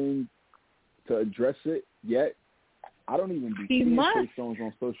anything to address it yet. I don't even be seeing Trey Songz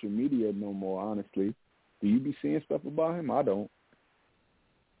on social media no more, honestly. Do you be seeing stuff about him? I don't.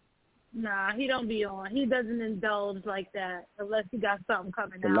 Nah, he don't be on. He doesn't indulge like that unless he got something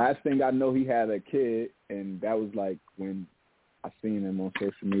coming out. The last thing I know, he had a kid, and that was like when I seen him on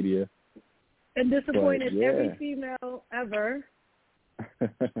social media. And disappointed every female ever.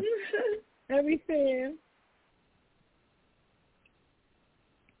 Every fan.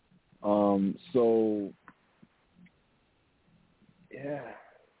 So yeah,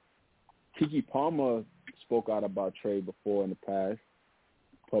 Keke Palmer spoke out about Trey before in the past,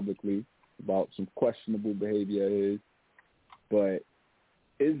 publicly, about some questionable behavior of his, but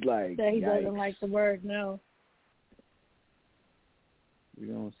it's like that he yikes. doesn't like the word no. We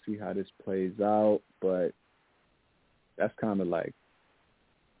don't see how this plays out, but that's kind of like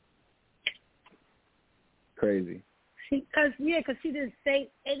crazy. Because she didn't say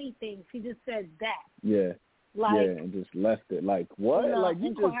anything. She just said that. Yeah. Like, and just left it. Like, what? You know, like, you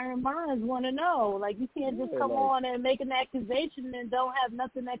inquiring minds want to know. Like, you can't just come on and make an accusation and don't have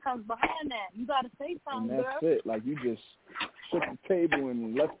nothing that comes behind that. You got to say something, and that's girl. it. Like, you just shook the table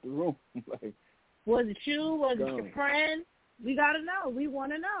and left the room. Like, was it you? Was it your friend? We got to know. We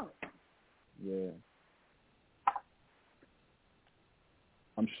want to know. Yeah.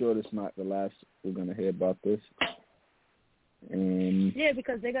 I'm sure this is not the last we're going to hear about this. And yeah,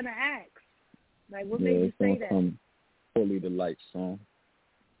 because they're going to ask. Like, what made you say that? Come fully the light song.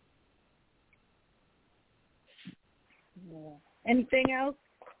 Yeah. Anything else?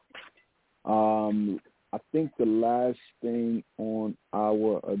 I think the last thing on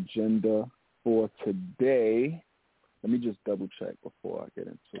our agenda for today, let me just double check before I get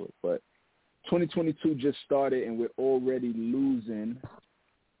into it, but 2022 just started and we're already losing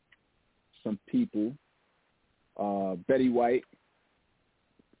some people. Betty White.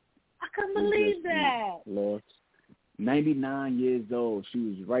 I couldn't believe that. Lost. 99 years old. She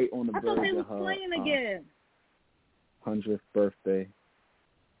was right on the verge of her playing again. 100th birthday.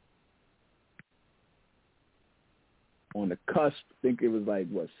 On the cusp, I think it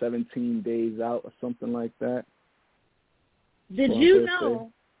was 17 days out or something like that. Did you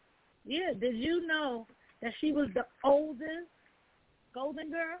know? Yeah, did you know that she was the oldest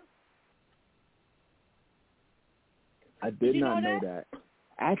Golden Girl? I did not know that.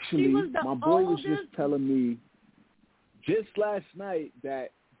 Actually, my boy was just telling me just last night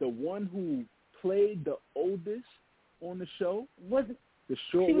that the one who played the oldest on the show, the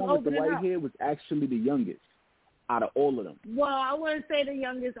short one with the white hair, was actually the youngest out of all of them. Well, I wouldn't say the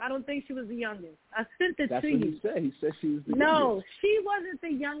youngest. I don't think she was the youngest. I sent it to you. That's what he said. He said she was the youngest. No, she wasn't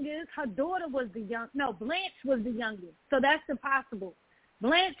the youngest. Her daughter was the youngest. No, Blanche was the youngest. So that's impossible.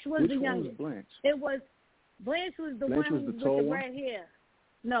 Blanche was the youngest. Which one was Blanche? Blanche was the one with the red hair.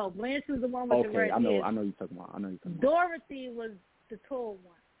 No, Blanche was the one with the red hair. I know you're talking about. Dorothy was the tall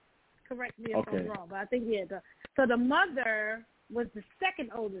one. Correct me if I'm wrong, but I think, so the mother was the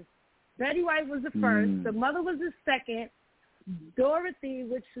second oldest. Betty White was the first. The mother was the second. Dorothy,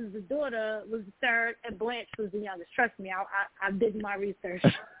 which was the daughter, was the third, and Blanche was the youngest. Trust me, I did my research.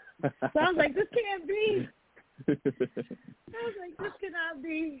 So I was like, this can't be. I was like, this cannot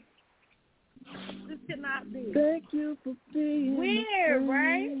be. This cannot be. Thank you for being weird,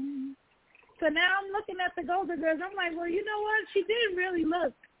 right? So now I'm looking at the Golden Girls. I'm like, well, you know what? She didn't really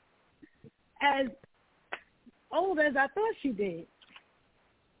look as old as I thought she did.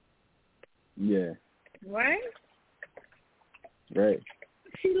 Yeah. Right? Right.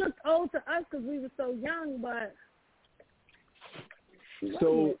 She looked old to us because we were so young, but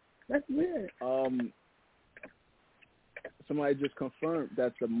so that's weird. Somebody just confirmed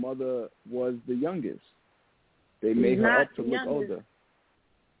that the mother was the youngest. They made her up to look older.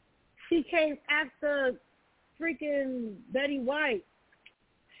 She came after freaking Betty White.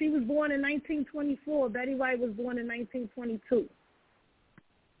 She was born in 1924. Betty White was born in 1922.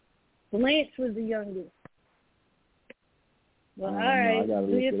 Blanche was the youngest. Well, all right, I gotta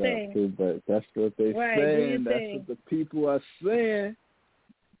do look your it thing. up too, but that's what they're saying. That's what the people are saying.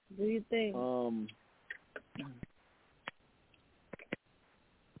 Do your thing.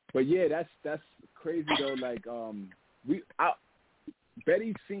 But yeah, that's crazy though. Like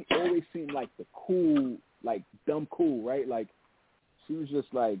Betty always seemed like the cool, like dumb cool, right? Like she was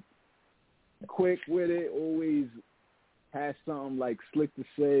just like quick with it, always had something like slick to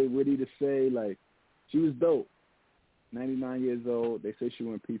say, witty to say. Like she was dope. 99 years old. They say she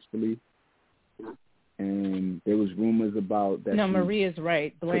went peacefully, and there was rumors about that. No, Marie is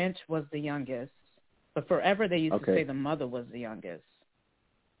right. Blanche was the youngest, but forever they used to say the mother was the youngest.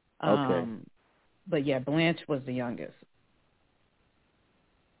 But yeah, Blanche was the youngest.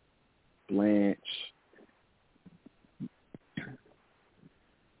 Blanche.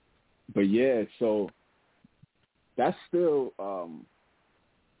 But yeah, so that's still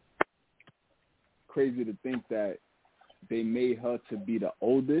crazy to think that they made her to be the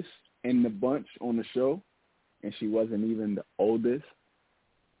oldest in the bunch on the show, and she wasn't even the oldest.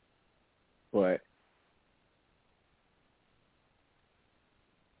 But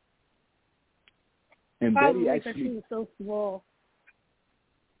And Probably Betty because she was so small.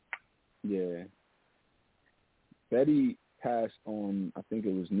 Yeah. Betty passed on, I think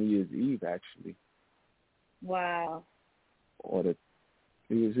it was New Year's Eve, actually. Wow. Or it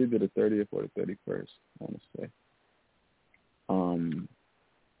was either the 30th or the 31st, I want to say.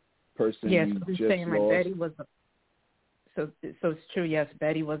 Person yes, we just just saying, lost. like Betty was so it's true. Yes,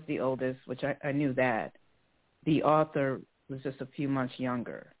 Betty was the oldest, which I knew that. The author was just a few months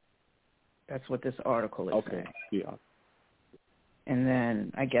younger. That's what this article is saying. Yeah. And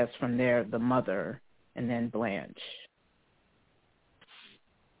then I guess from there, the mother, and then Blanche.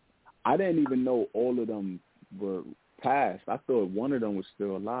 I didn't even know all of them were passed. I thought one of them was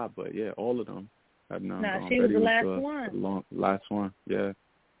still alive, but yeah, all of them have now gone. She Betty was the last one. Last one, yeah.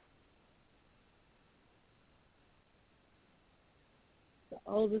 The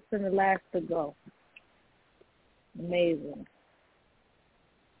oldest and the last to go. Amazing.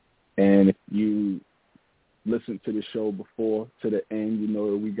 And if you listen to the show before to the end, you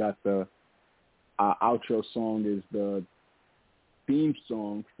know that we got our outro song is the theme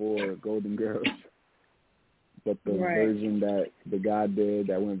song for Golden Girls, but the version that the guy did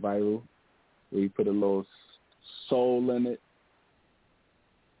that went viral, where he put a little soul in it.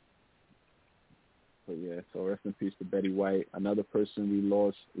 But yeah, so rest in peace to Betty White. Another person we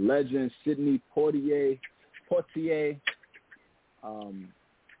lost, legend Sidney Poitier,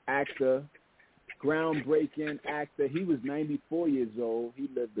 actor, groundbreaking actor. He was 94 years old. He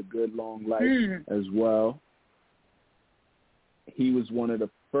lived a good, long life as well. He was one of the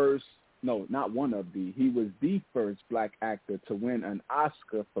first, no, not one of the, he was the first black actor to win an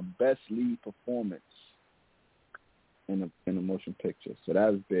Oscar for Best Lead Performance in a motion picture. So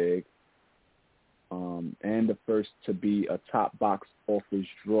that was big. And the first to be a top box office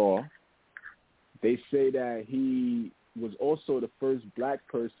draw. They say that he was also the first black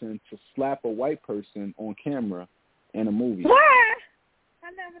person to slap a white person on camera in a movie. What?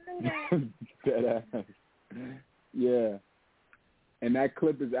 I never knew that. Yeah. And that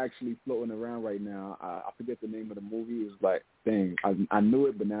clip is actually floating around right now. I forget the name of the movie. It was like, dang, I knew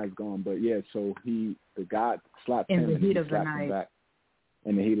it, but now it's gone. But yeah, so the guy slapped him and he slapped him back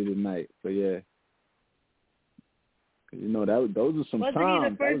in the heat of the night. So yeah. You know, those are some times. Wasn't he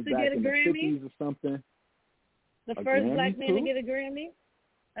the first to get a Grammy? The 50s or something. The first black man to get a Grammy?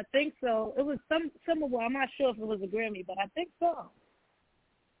 I think so. It was some award. I'm not sure if it was a Grammy, but I think so.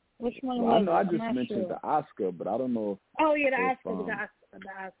 Which one was it? I know I just mentioned the Oscar, but I don't know. Oh, yeah, the Oscar, yeah.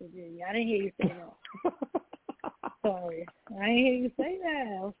 I didn't hear you say that. Sorry. I didn't hear you say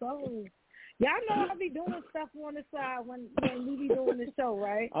that. I'm sorry. Y'all know I'll be doing stuff on the side when we be doing the show,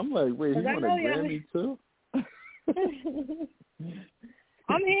 right? I'm like, wait, he won a Grammy too?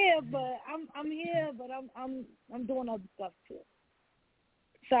 I'm here, but I'm doing other stuff too.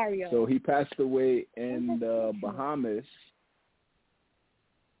 Sorry, y'all. So he passed away in the Bahamas,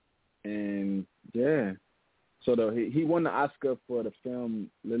 and yeah, so he won the Oscar for the film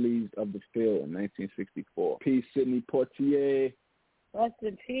Lilies of the Field in 1964. Peace, Sidney Poitier. Rest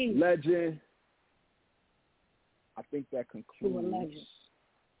in peace. Legend. I think that concludes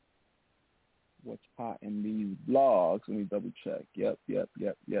what's hot in these blogs. Let me double check. Yep.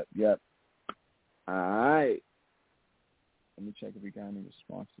 All right. Let me check if we got any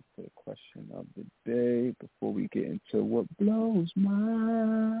responses to the question of the day before we get into what blows my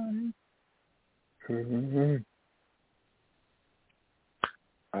mind.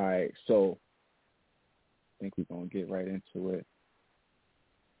 All right, so I think we're going to get right into it.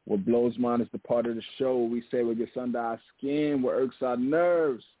 What blows mine is the part of the show where we say what gets under our skin, what irks our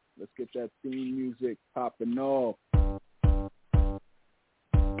nerves. Let's get that theme music popping off.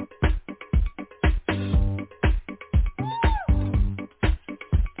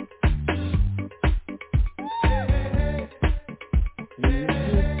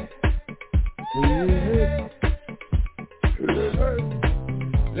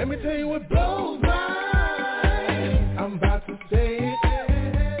 Let me tell you what blows my mind. I'm about to say it,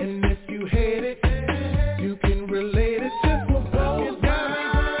 and if you hate it, you can relate it to what blows my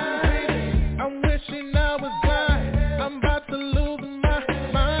mind. I'm wishing I was blind. I'm about to lose my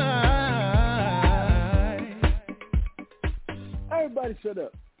mind. Everybody shut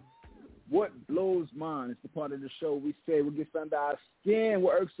up. What blows mine is the part of the show we say what gets under our skin,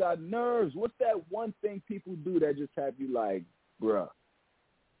 what irks our nerves. What's that one thing people do that just have you like, bruh?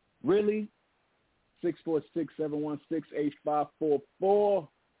 Really? 646-716-8544. Or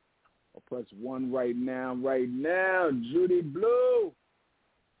press 1 right now. Judy Blue.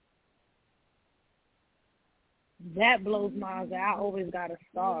 That blows my eyes. I always got to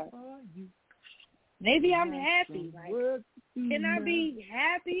start. Maybe I'm happy. Like, can I be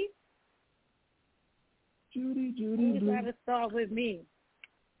happy? Judy, You got to start with me.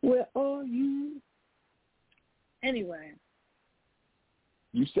 Where are you? Anyway.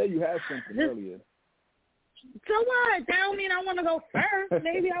 You said you had something earlier. So what? That don't mean I want to go first.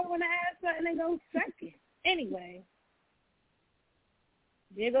 Maybe I want to add something and go second. Anyway.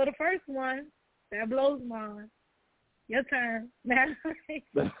 There go the first one. That blows mine. Your turn.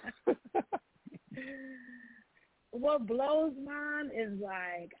 What blows mine is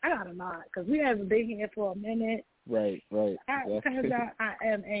like, I got a lot because we haven't been here for a minute. Right. Turns out I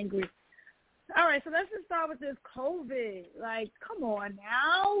am angry. All right, so let's just start with this COVID. Like, come on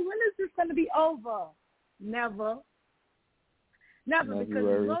now. When is this going to be over? Never, because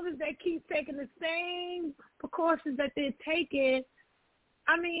as long as they keep taking the same precautions that they're taking,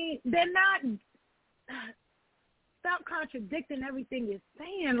 I mean, they're not, stop contradicting everything you're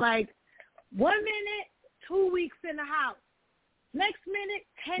saying. Like, 1 minute, 2 weeks in the house. Next minute,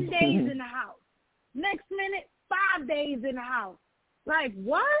 10 days in the house. Next minute, 5 days in the house. Like,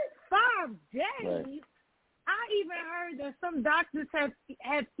 what? 5 days? Right. I even heard that some doctors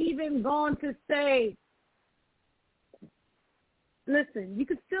have even gone to say, listen, you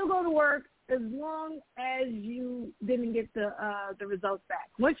can still go to work as long as you didn't get the results back.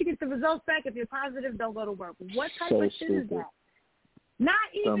 Once you get the results back, if you're positive, don't go to work. What type of shit is that?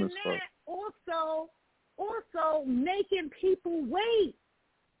 Not even that. Also making people wait.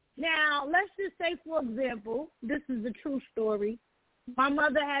 Now, let's just say, for example, this is a true story. My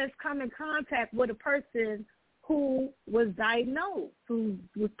mother has come in contact with a person who was diagnosed, who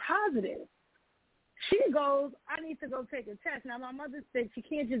was positive. She goes, I need to go take a test. Now, my mother said she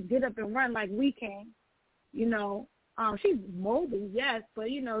can't just get up and run like we can. You know, she's mobile, yes, but,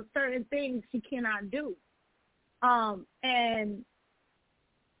 you know, certain things she cannot do. And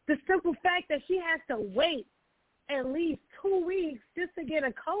the simple fact that she has to wait at least 2 weeks just to get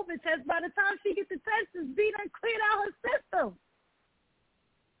a COVID test, by the time she gets the test, it's done cleared out her system.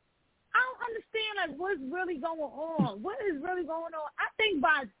 I don't understand, like, what's really going on. What is really going on? I think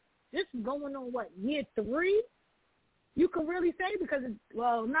by this is going on, what, year 3? You can really say because,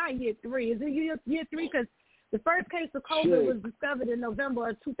 well, not year 3. Is it year 3? Because the first case of COVID was discovered in November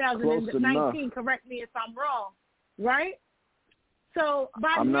of 2019. Correct me if I'm wrong, right? So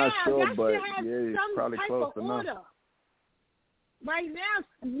by I'm now, not sure, y'all but should have some type of order. Right now,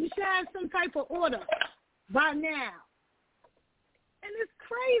 you should have some type of order by now. And it's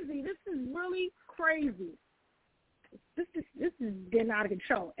crazy. This is really crazy. This is getting out of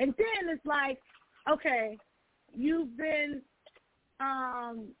control. And then it's like, okay, you've been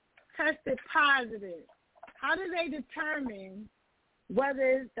tested positive. How do they determine whether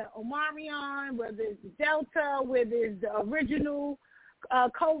it's the Omicron, whether it's the Delta, whether it's the original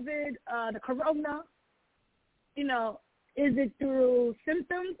COVID, the Corona? You know, is it through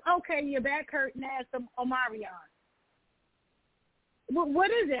symptoms? Okay, your back hurt and has some Omicron.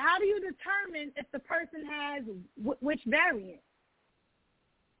 What is it? How do you determine if the person has which variant?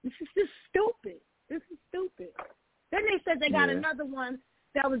 This is just stupid. This is stupid. Then they said they got another one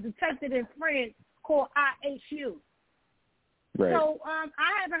that was detected in France called IHU. Right. So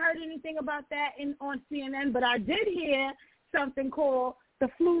I haven't heard anything about that on CNN, but I did hear something called the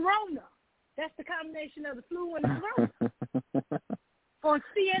Flu-Rona. That's the combination of the flu and the Rona on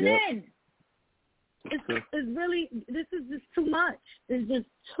CNN. Yep. It's really, this is just too much. It's just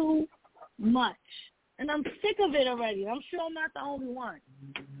too much. And I'm sick of it already. I'm sure I'm not the only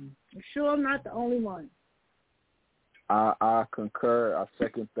one. I concur. I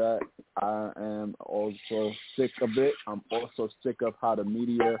second that. I am also sick of it. I'm also sick of how the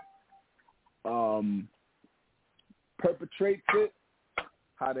media perpetrates it,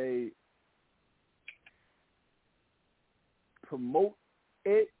 how they promote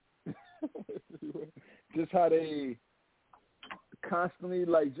it. Just how they constantly,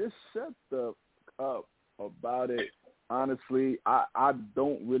 like, just shut the up about it. Honestly, I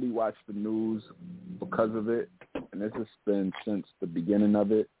don't really watch the news because of it, and this has been since the beginning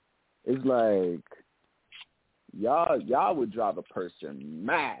of it. It's like y'all would drive a person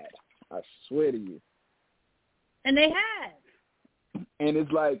mad. I swear to you. And they have. And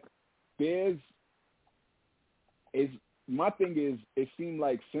it's like my thing is, it seemed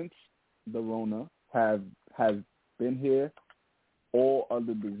like since the Rona has been here, all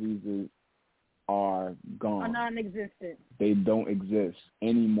other diseases are gone. Are non-existent. They don't exist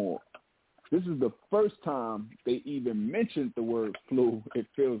anymore. This is the first time they even mentioned the word flu, it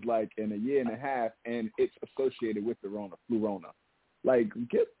feels like, in a year and a half, and it's associated with the Rona, flu-Rona. Like,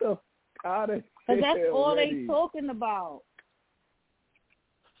 get the out of here. Because that's all they talking about.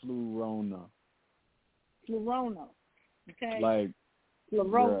 Flu-Rona. Flu-Rona. Okay? Like,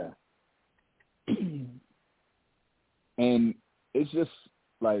 Flu-Rona. And it's just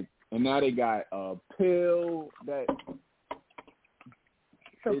like, and now they got a pill that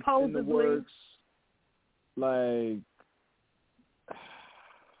supposedly in the works. Like,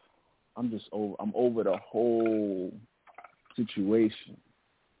 I'm over the whole situation.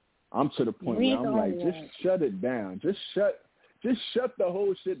 I'm to the point where I'm like, just shut it down. Just shut the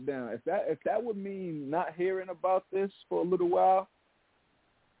whole shit down. If that would mean not hearing about this for a little while,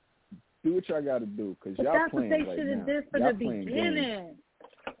 do what y'all got to do, because y'all playing right now. That's what they should have did from the beginning.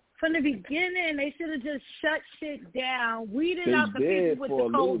 From the beginning, they should have just shut shit down, weeded out the people with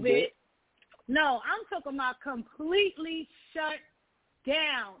the COVID. No, I'm talking about completely shut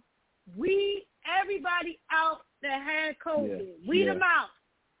down. Weed everybody out that had COVID. Weed them out.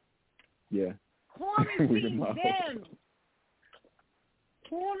 Yeah. Quarantine them.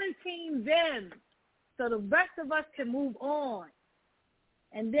 Quarantine them so the rest of us can move on.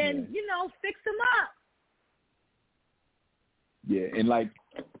 And then, fix them up. Yeah, and like,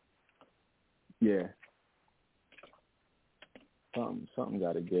 something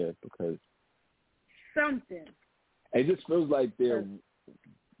got to give, because something. It just feels like they're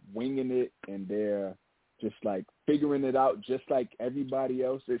winging it, and they're just like figuring it out, just like everybody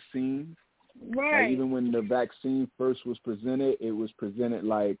else, it seems. Right. Like, even when the vaccine first was presented, it was presented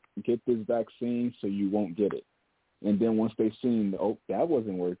like, get this vaccine so you won't get it. And then once they seen, that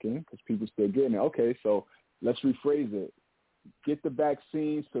wasn't working because people still getting it. Okay, so let's rephrase it. Get the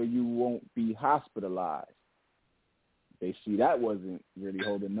vaccine so you won't be hospitalized. They see that wasn't really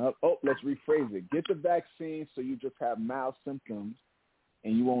holding up. Let's rephrase it. Get the vaccine so you just have mild symptoms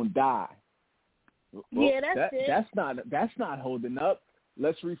and you won't die. Yeah, that's it. That's not holding up.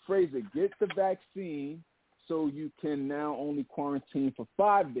 Let's rephrase it. Get the vaccine so you can now only quarantine for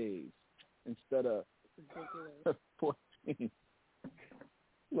 5 days instead of 14.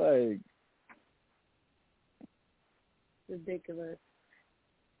 Like, ridiculous.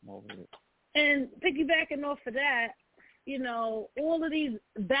 Over it. And piggybacking off of that, all of these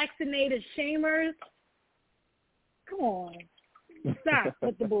vaccinated shamers, come on. Stop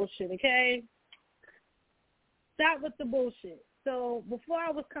with the bullshit, okay? Stop with the bullshit. So before I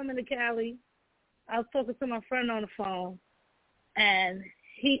was coming to Cali, I was talking to my friend on the phone, and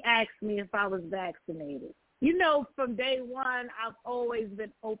he asked me if I was vaccinated. From day one, I've always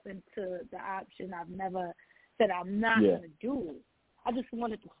been open to the option. I've never said I'm not going to do it. I just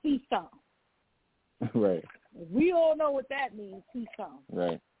wanted to see something. Right. We all know what that means, see something.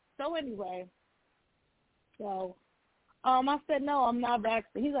 Right. So anyway, I said, no, I'm not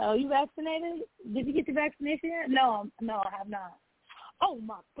vaccinated. He's like, oh, you vaccinated? Did you get your vaccination yet? No, I have not. Oh,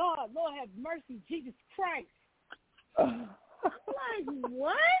 my God, Lord have mercy, Jesus Christ. Like,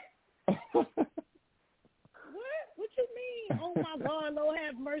 what? What you mean? Oh, my God, Lord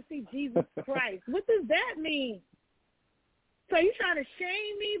have mercy, Jesus Christ. What does that mean? So you trying to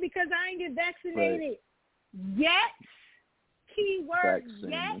shame me because I ain't get vaccinated yet? Keyword,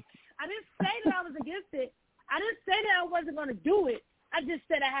 yet? I didn't say that I was against it. I didn't say that I wasn't going to do it. I just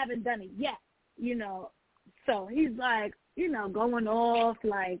said I haven't done it yet, So he's like, going off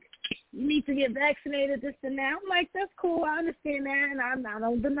like, you need to get vaccinated, this and that. I'm like, that's cool. I understand that, and I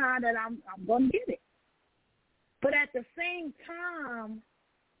don't deny that I'm going to get it. But at the same time,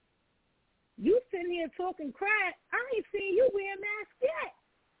 you sitting here talking crap, I ain't seen you wear a mask yet.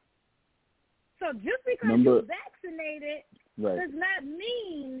 So just because you're vaccinated does not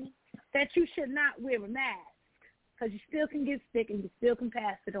mean that you should not wear a mask, because you still can get sick and you still can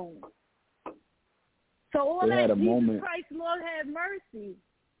pass it on. So all that, Jesus Christ, Lord have mercy,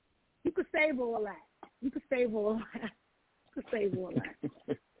 you could save all that.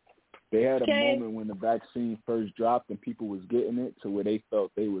 They had a moment when the vaccine first dropped and people was getting it to where they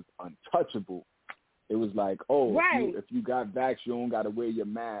felt they was untouchable. It was like, if you got vaxxed, you don't got to wear your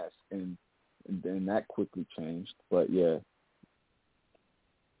mask. And then that quickly changed. But, yeah.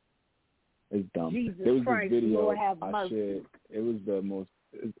 It's dumb. Jesus there was Christ, this video Lord have I mercy. shared. It was the most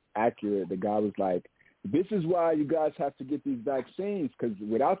accurate. The guy was like, this is why you guys have to get these vaccines, because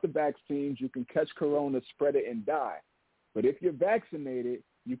without the vaccines, you can catch corona, spread it, and die. But if you're vaccinated,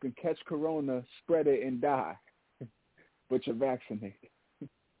 you can catch corona, spread it, and die. But you're vaccinated.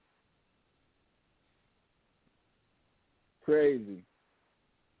 Crazy.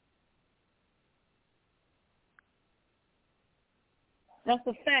 That's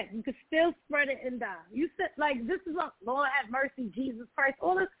a fact. You can still spread it and die. You said, like, this is what, Lord have mercy, Jesus Christ.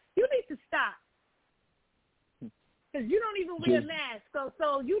 All this, you need to stop. Because you don't even wear a mask.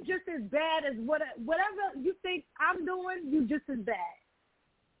 So you just as bad as whatever you think I'm doing, you just as bad.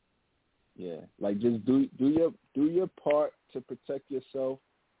 Yeah, like just do your part to protect yourself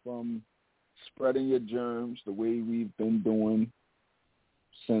from spreading your germs the way we've been doing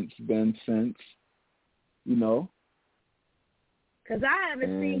since, you know. Because I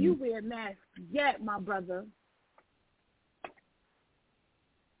haven't seen you wear masks yet, my brother.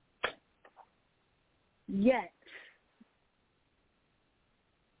 Yet.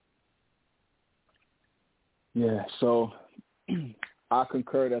 Yeah, so I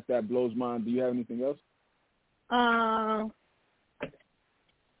concur that blows mine. Do you have anything else?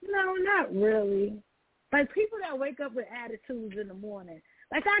 No, not really. Like, people that wake up with attitudes in the morning.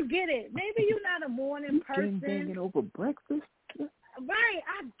 Like, I get it. Maybe you're not a morning person. Banging over breakfast? Right,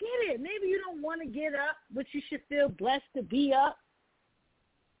 I get it. Maybe you don't want to get up, but you should feel blessed to be up.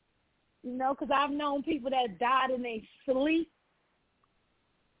 You know, because I've known people that died in their sleep.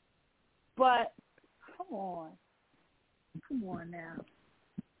 But, come on now.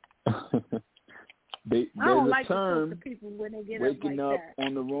 There's I don't like a term, to talk to people when they get waking up like up that.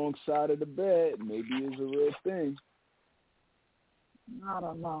 on the wrong side of the bed maybe is a real thing. I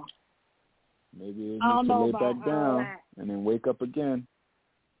don't know. Maybe it needs to lay back down and then wake up again.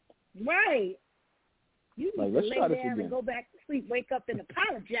 Right. You need to lay down and go back to sleep, wake up and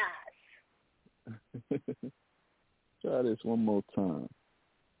apologize. Try this one more time.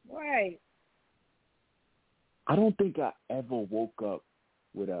 Right. I don't think I ever woke up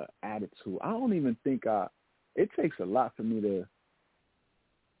with an attitude. I don't even think it takes a lot for me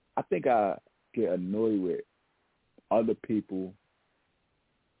I think I get annoyed with other people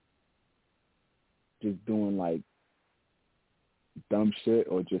just doing like dumb shit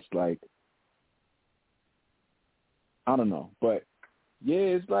or just like, I don't know. But yeah,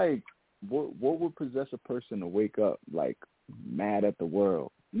 it's like, what would possess a person to wake up like mad at the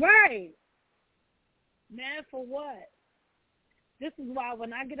world? Right. Mad for what? This is why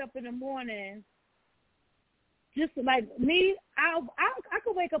when I get up in the morning, just like me, I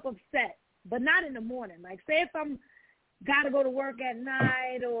could wake up upset, but not in the morning. Like, say if I'm got to go to work at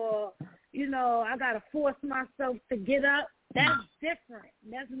night or, you know, I got to force myself to get up, that's different.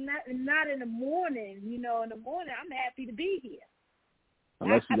 That's not in the morning. You know, in the morning, I'm happy to be here.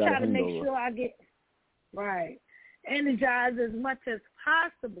 Unless you I got try a to make hangover. sure I get, energized as much as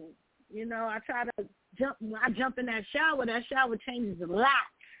possible. You know, I try to jump in that shower. That shower changes a lot.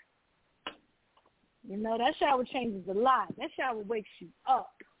 You know, that shower changes a lot. That shower wakes you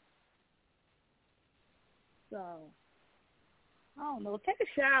up. So, I don't know. Take a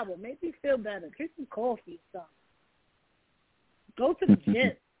shower. Make you feel better. Drink some coffee or something. Go to the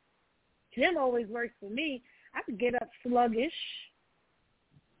gym. Gym always works for me. I could get up sluggish.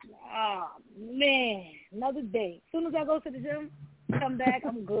 Oh, man. Another day. As soon as I go to the gym, come back,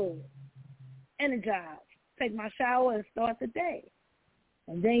 I'm good. Energized. Take my shower and start the day.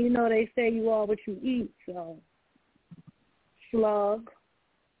 And then, you know, they say you are what you eat. So, slug,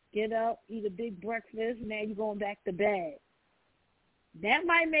 get up, eat a big breakfast, now you're going back to bed. That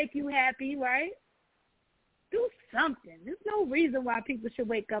might make you happy, right? Do something. There's no reason why people should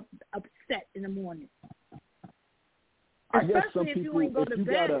wake up upset in the morning. I guess some Especially if people, you ain't go to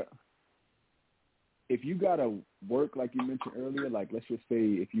bed. If you gotta work, like you mentioned earlier, like let's just say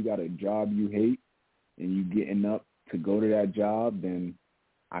if you got a job you hate and you getting up to go to that job, then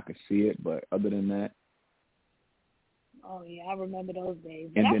I could see it. But other than that, oh yeah, I remember those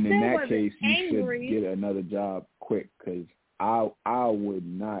days. And but then in that case, angry. you should get another job quick because I would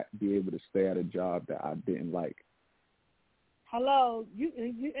not be able to stay at a job that I didn't like. Hello, you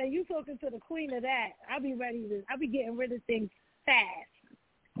talking to the queen of that. I'll be getting rid of things fast.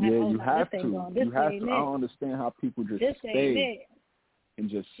 Like, yeah, you have to. You have to. I don't understand how people just stay and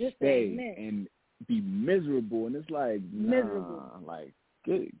just stay and be miserable. And it's like, nah, like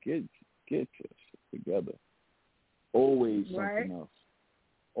get your shit together. Always something else.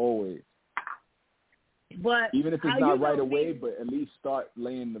 Always. But even if it's not right away, but at least start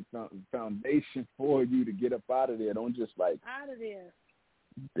laying the foundation for you to get up out of there. Don't just like out of there.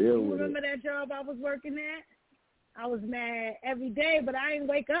 Deal with it. Remember that job I was working at? I was mad every day, but I didn't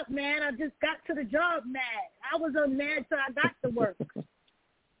wake up mad. I just got to the job mad. I was mad till I got to work.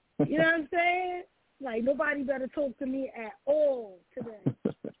 You know what I'm saying? Like, nobody better talk to me at all today.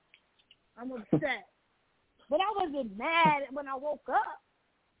 I'm upset. But I wasn't mad when I woke up.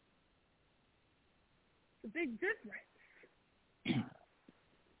 It's a big difference.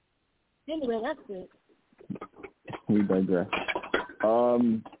 Anyway, that's it. We digress.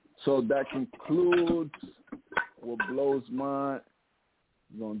 So that concludes what blows mine.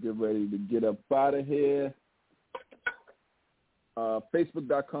 We're going to get ready to get up out of here.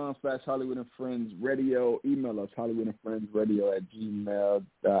 Facebook.com/Hollywood and Friends Radio. Email us,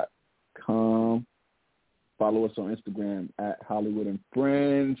 hollywoodandfriendsradio@gmail.com. Follow us on Instagram @Hollywood and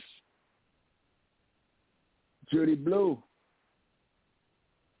Friends. Judy Blue.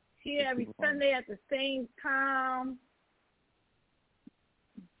 Here every Sunday at the same time.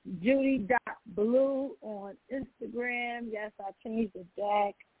 Judy.Blue on Instagram. Yes, I changed the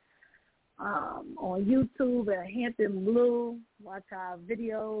deck. On YouTube at Hampton Blue. Watch our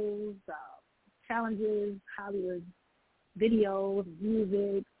videos, challenges, Hollywood videos,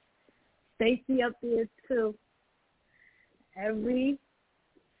 music. Stacy up there too. Every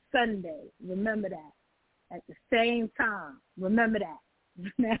Sunday. Remember that. At the same time. Remember that.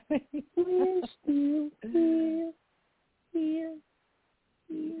 We're still here.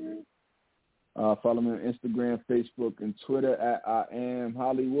 Follow me on Instagram, Facebook, and Twitter at I Am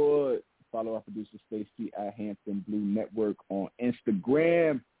Hollywood. Follow our producer Stacy at Hampton Blue Network on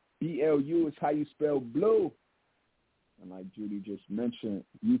Instagram. BLU is how you spell blue. And like Judy just mentioned,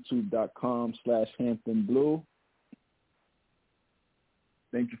 youtube.com/Hampton Blue.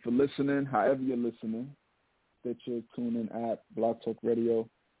 Thank you for listening, however you're listening. Stitcher, TuneIn app, Blog Talk Radio,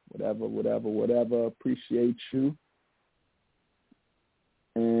 whatever. Appreciate you.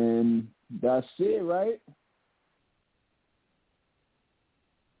 And that's it, right?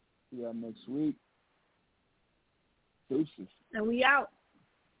 See y'all next week. Deuces. And we out.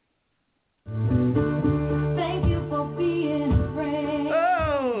 Thank you for being a friend.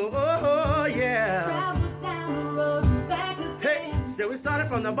 Oh, yeah. Travel down the road and back again. Hey, so we started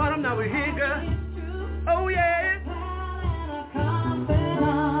from the bottom, now we're here, girl. Oh, yeah.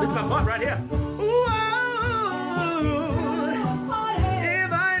 This is my butt right here. Ooh,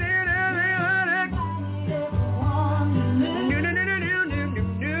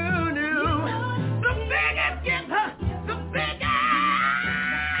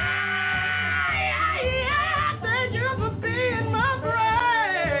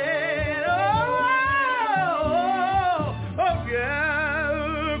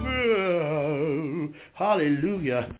 hallelujah.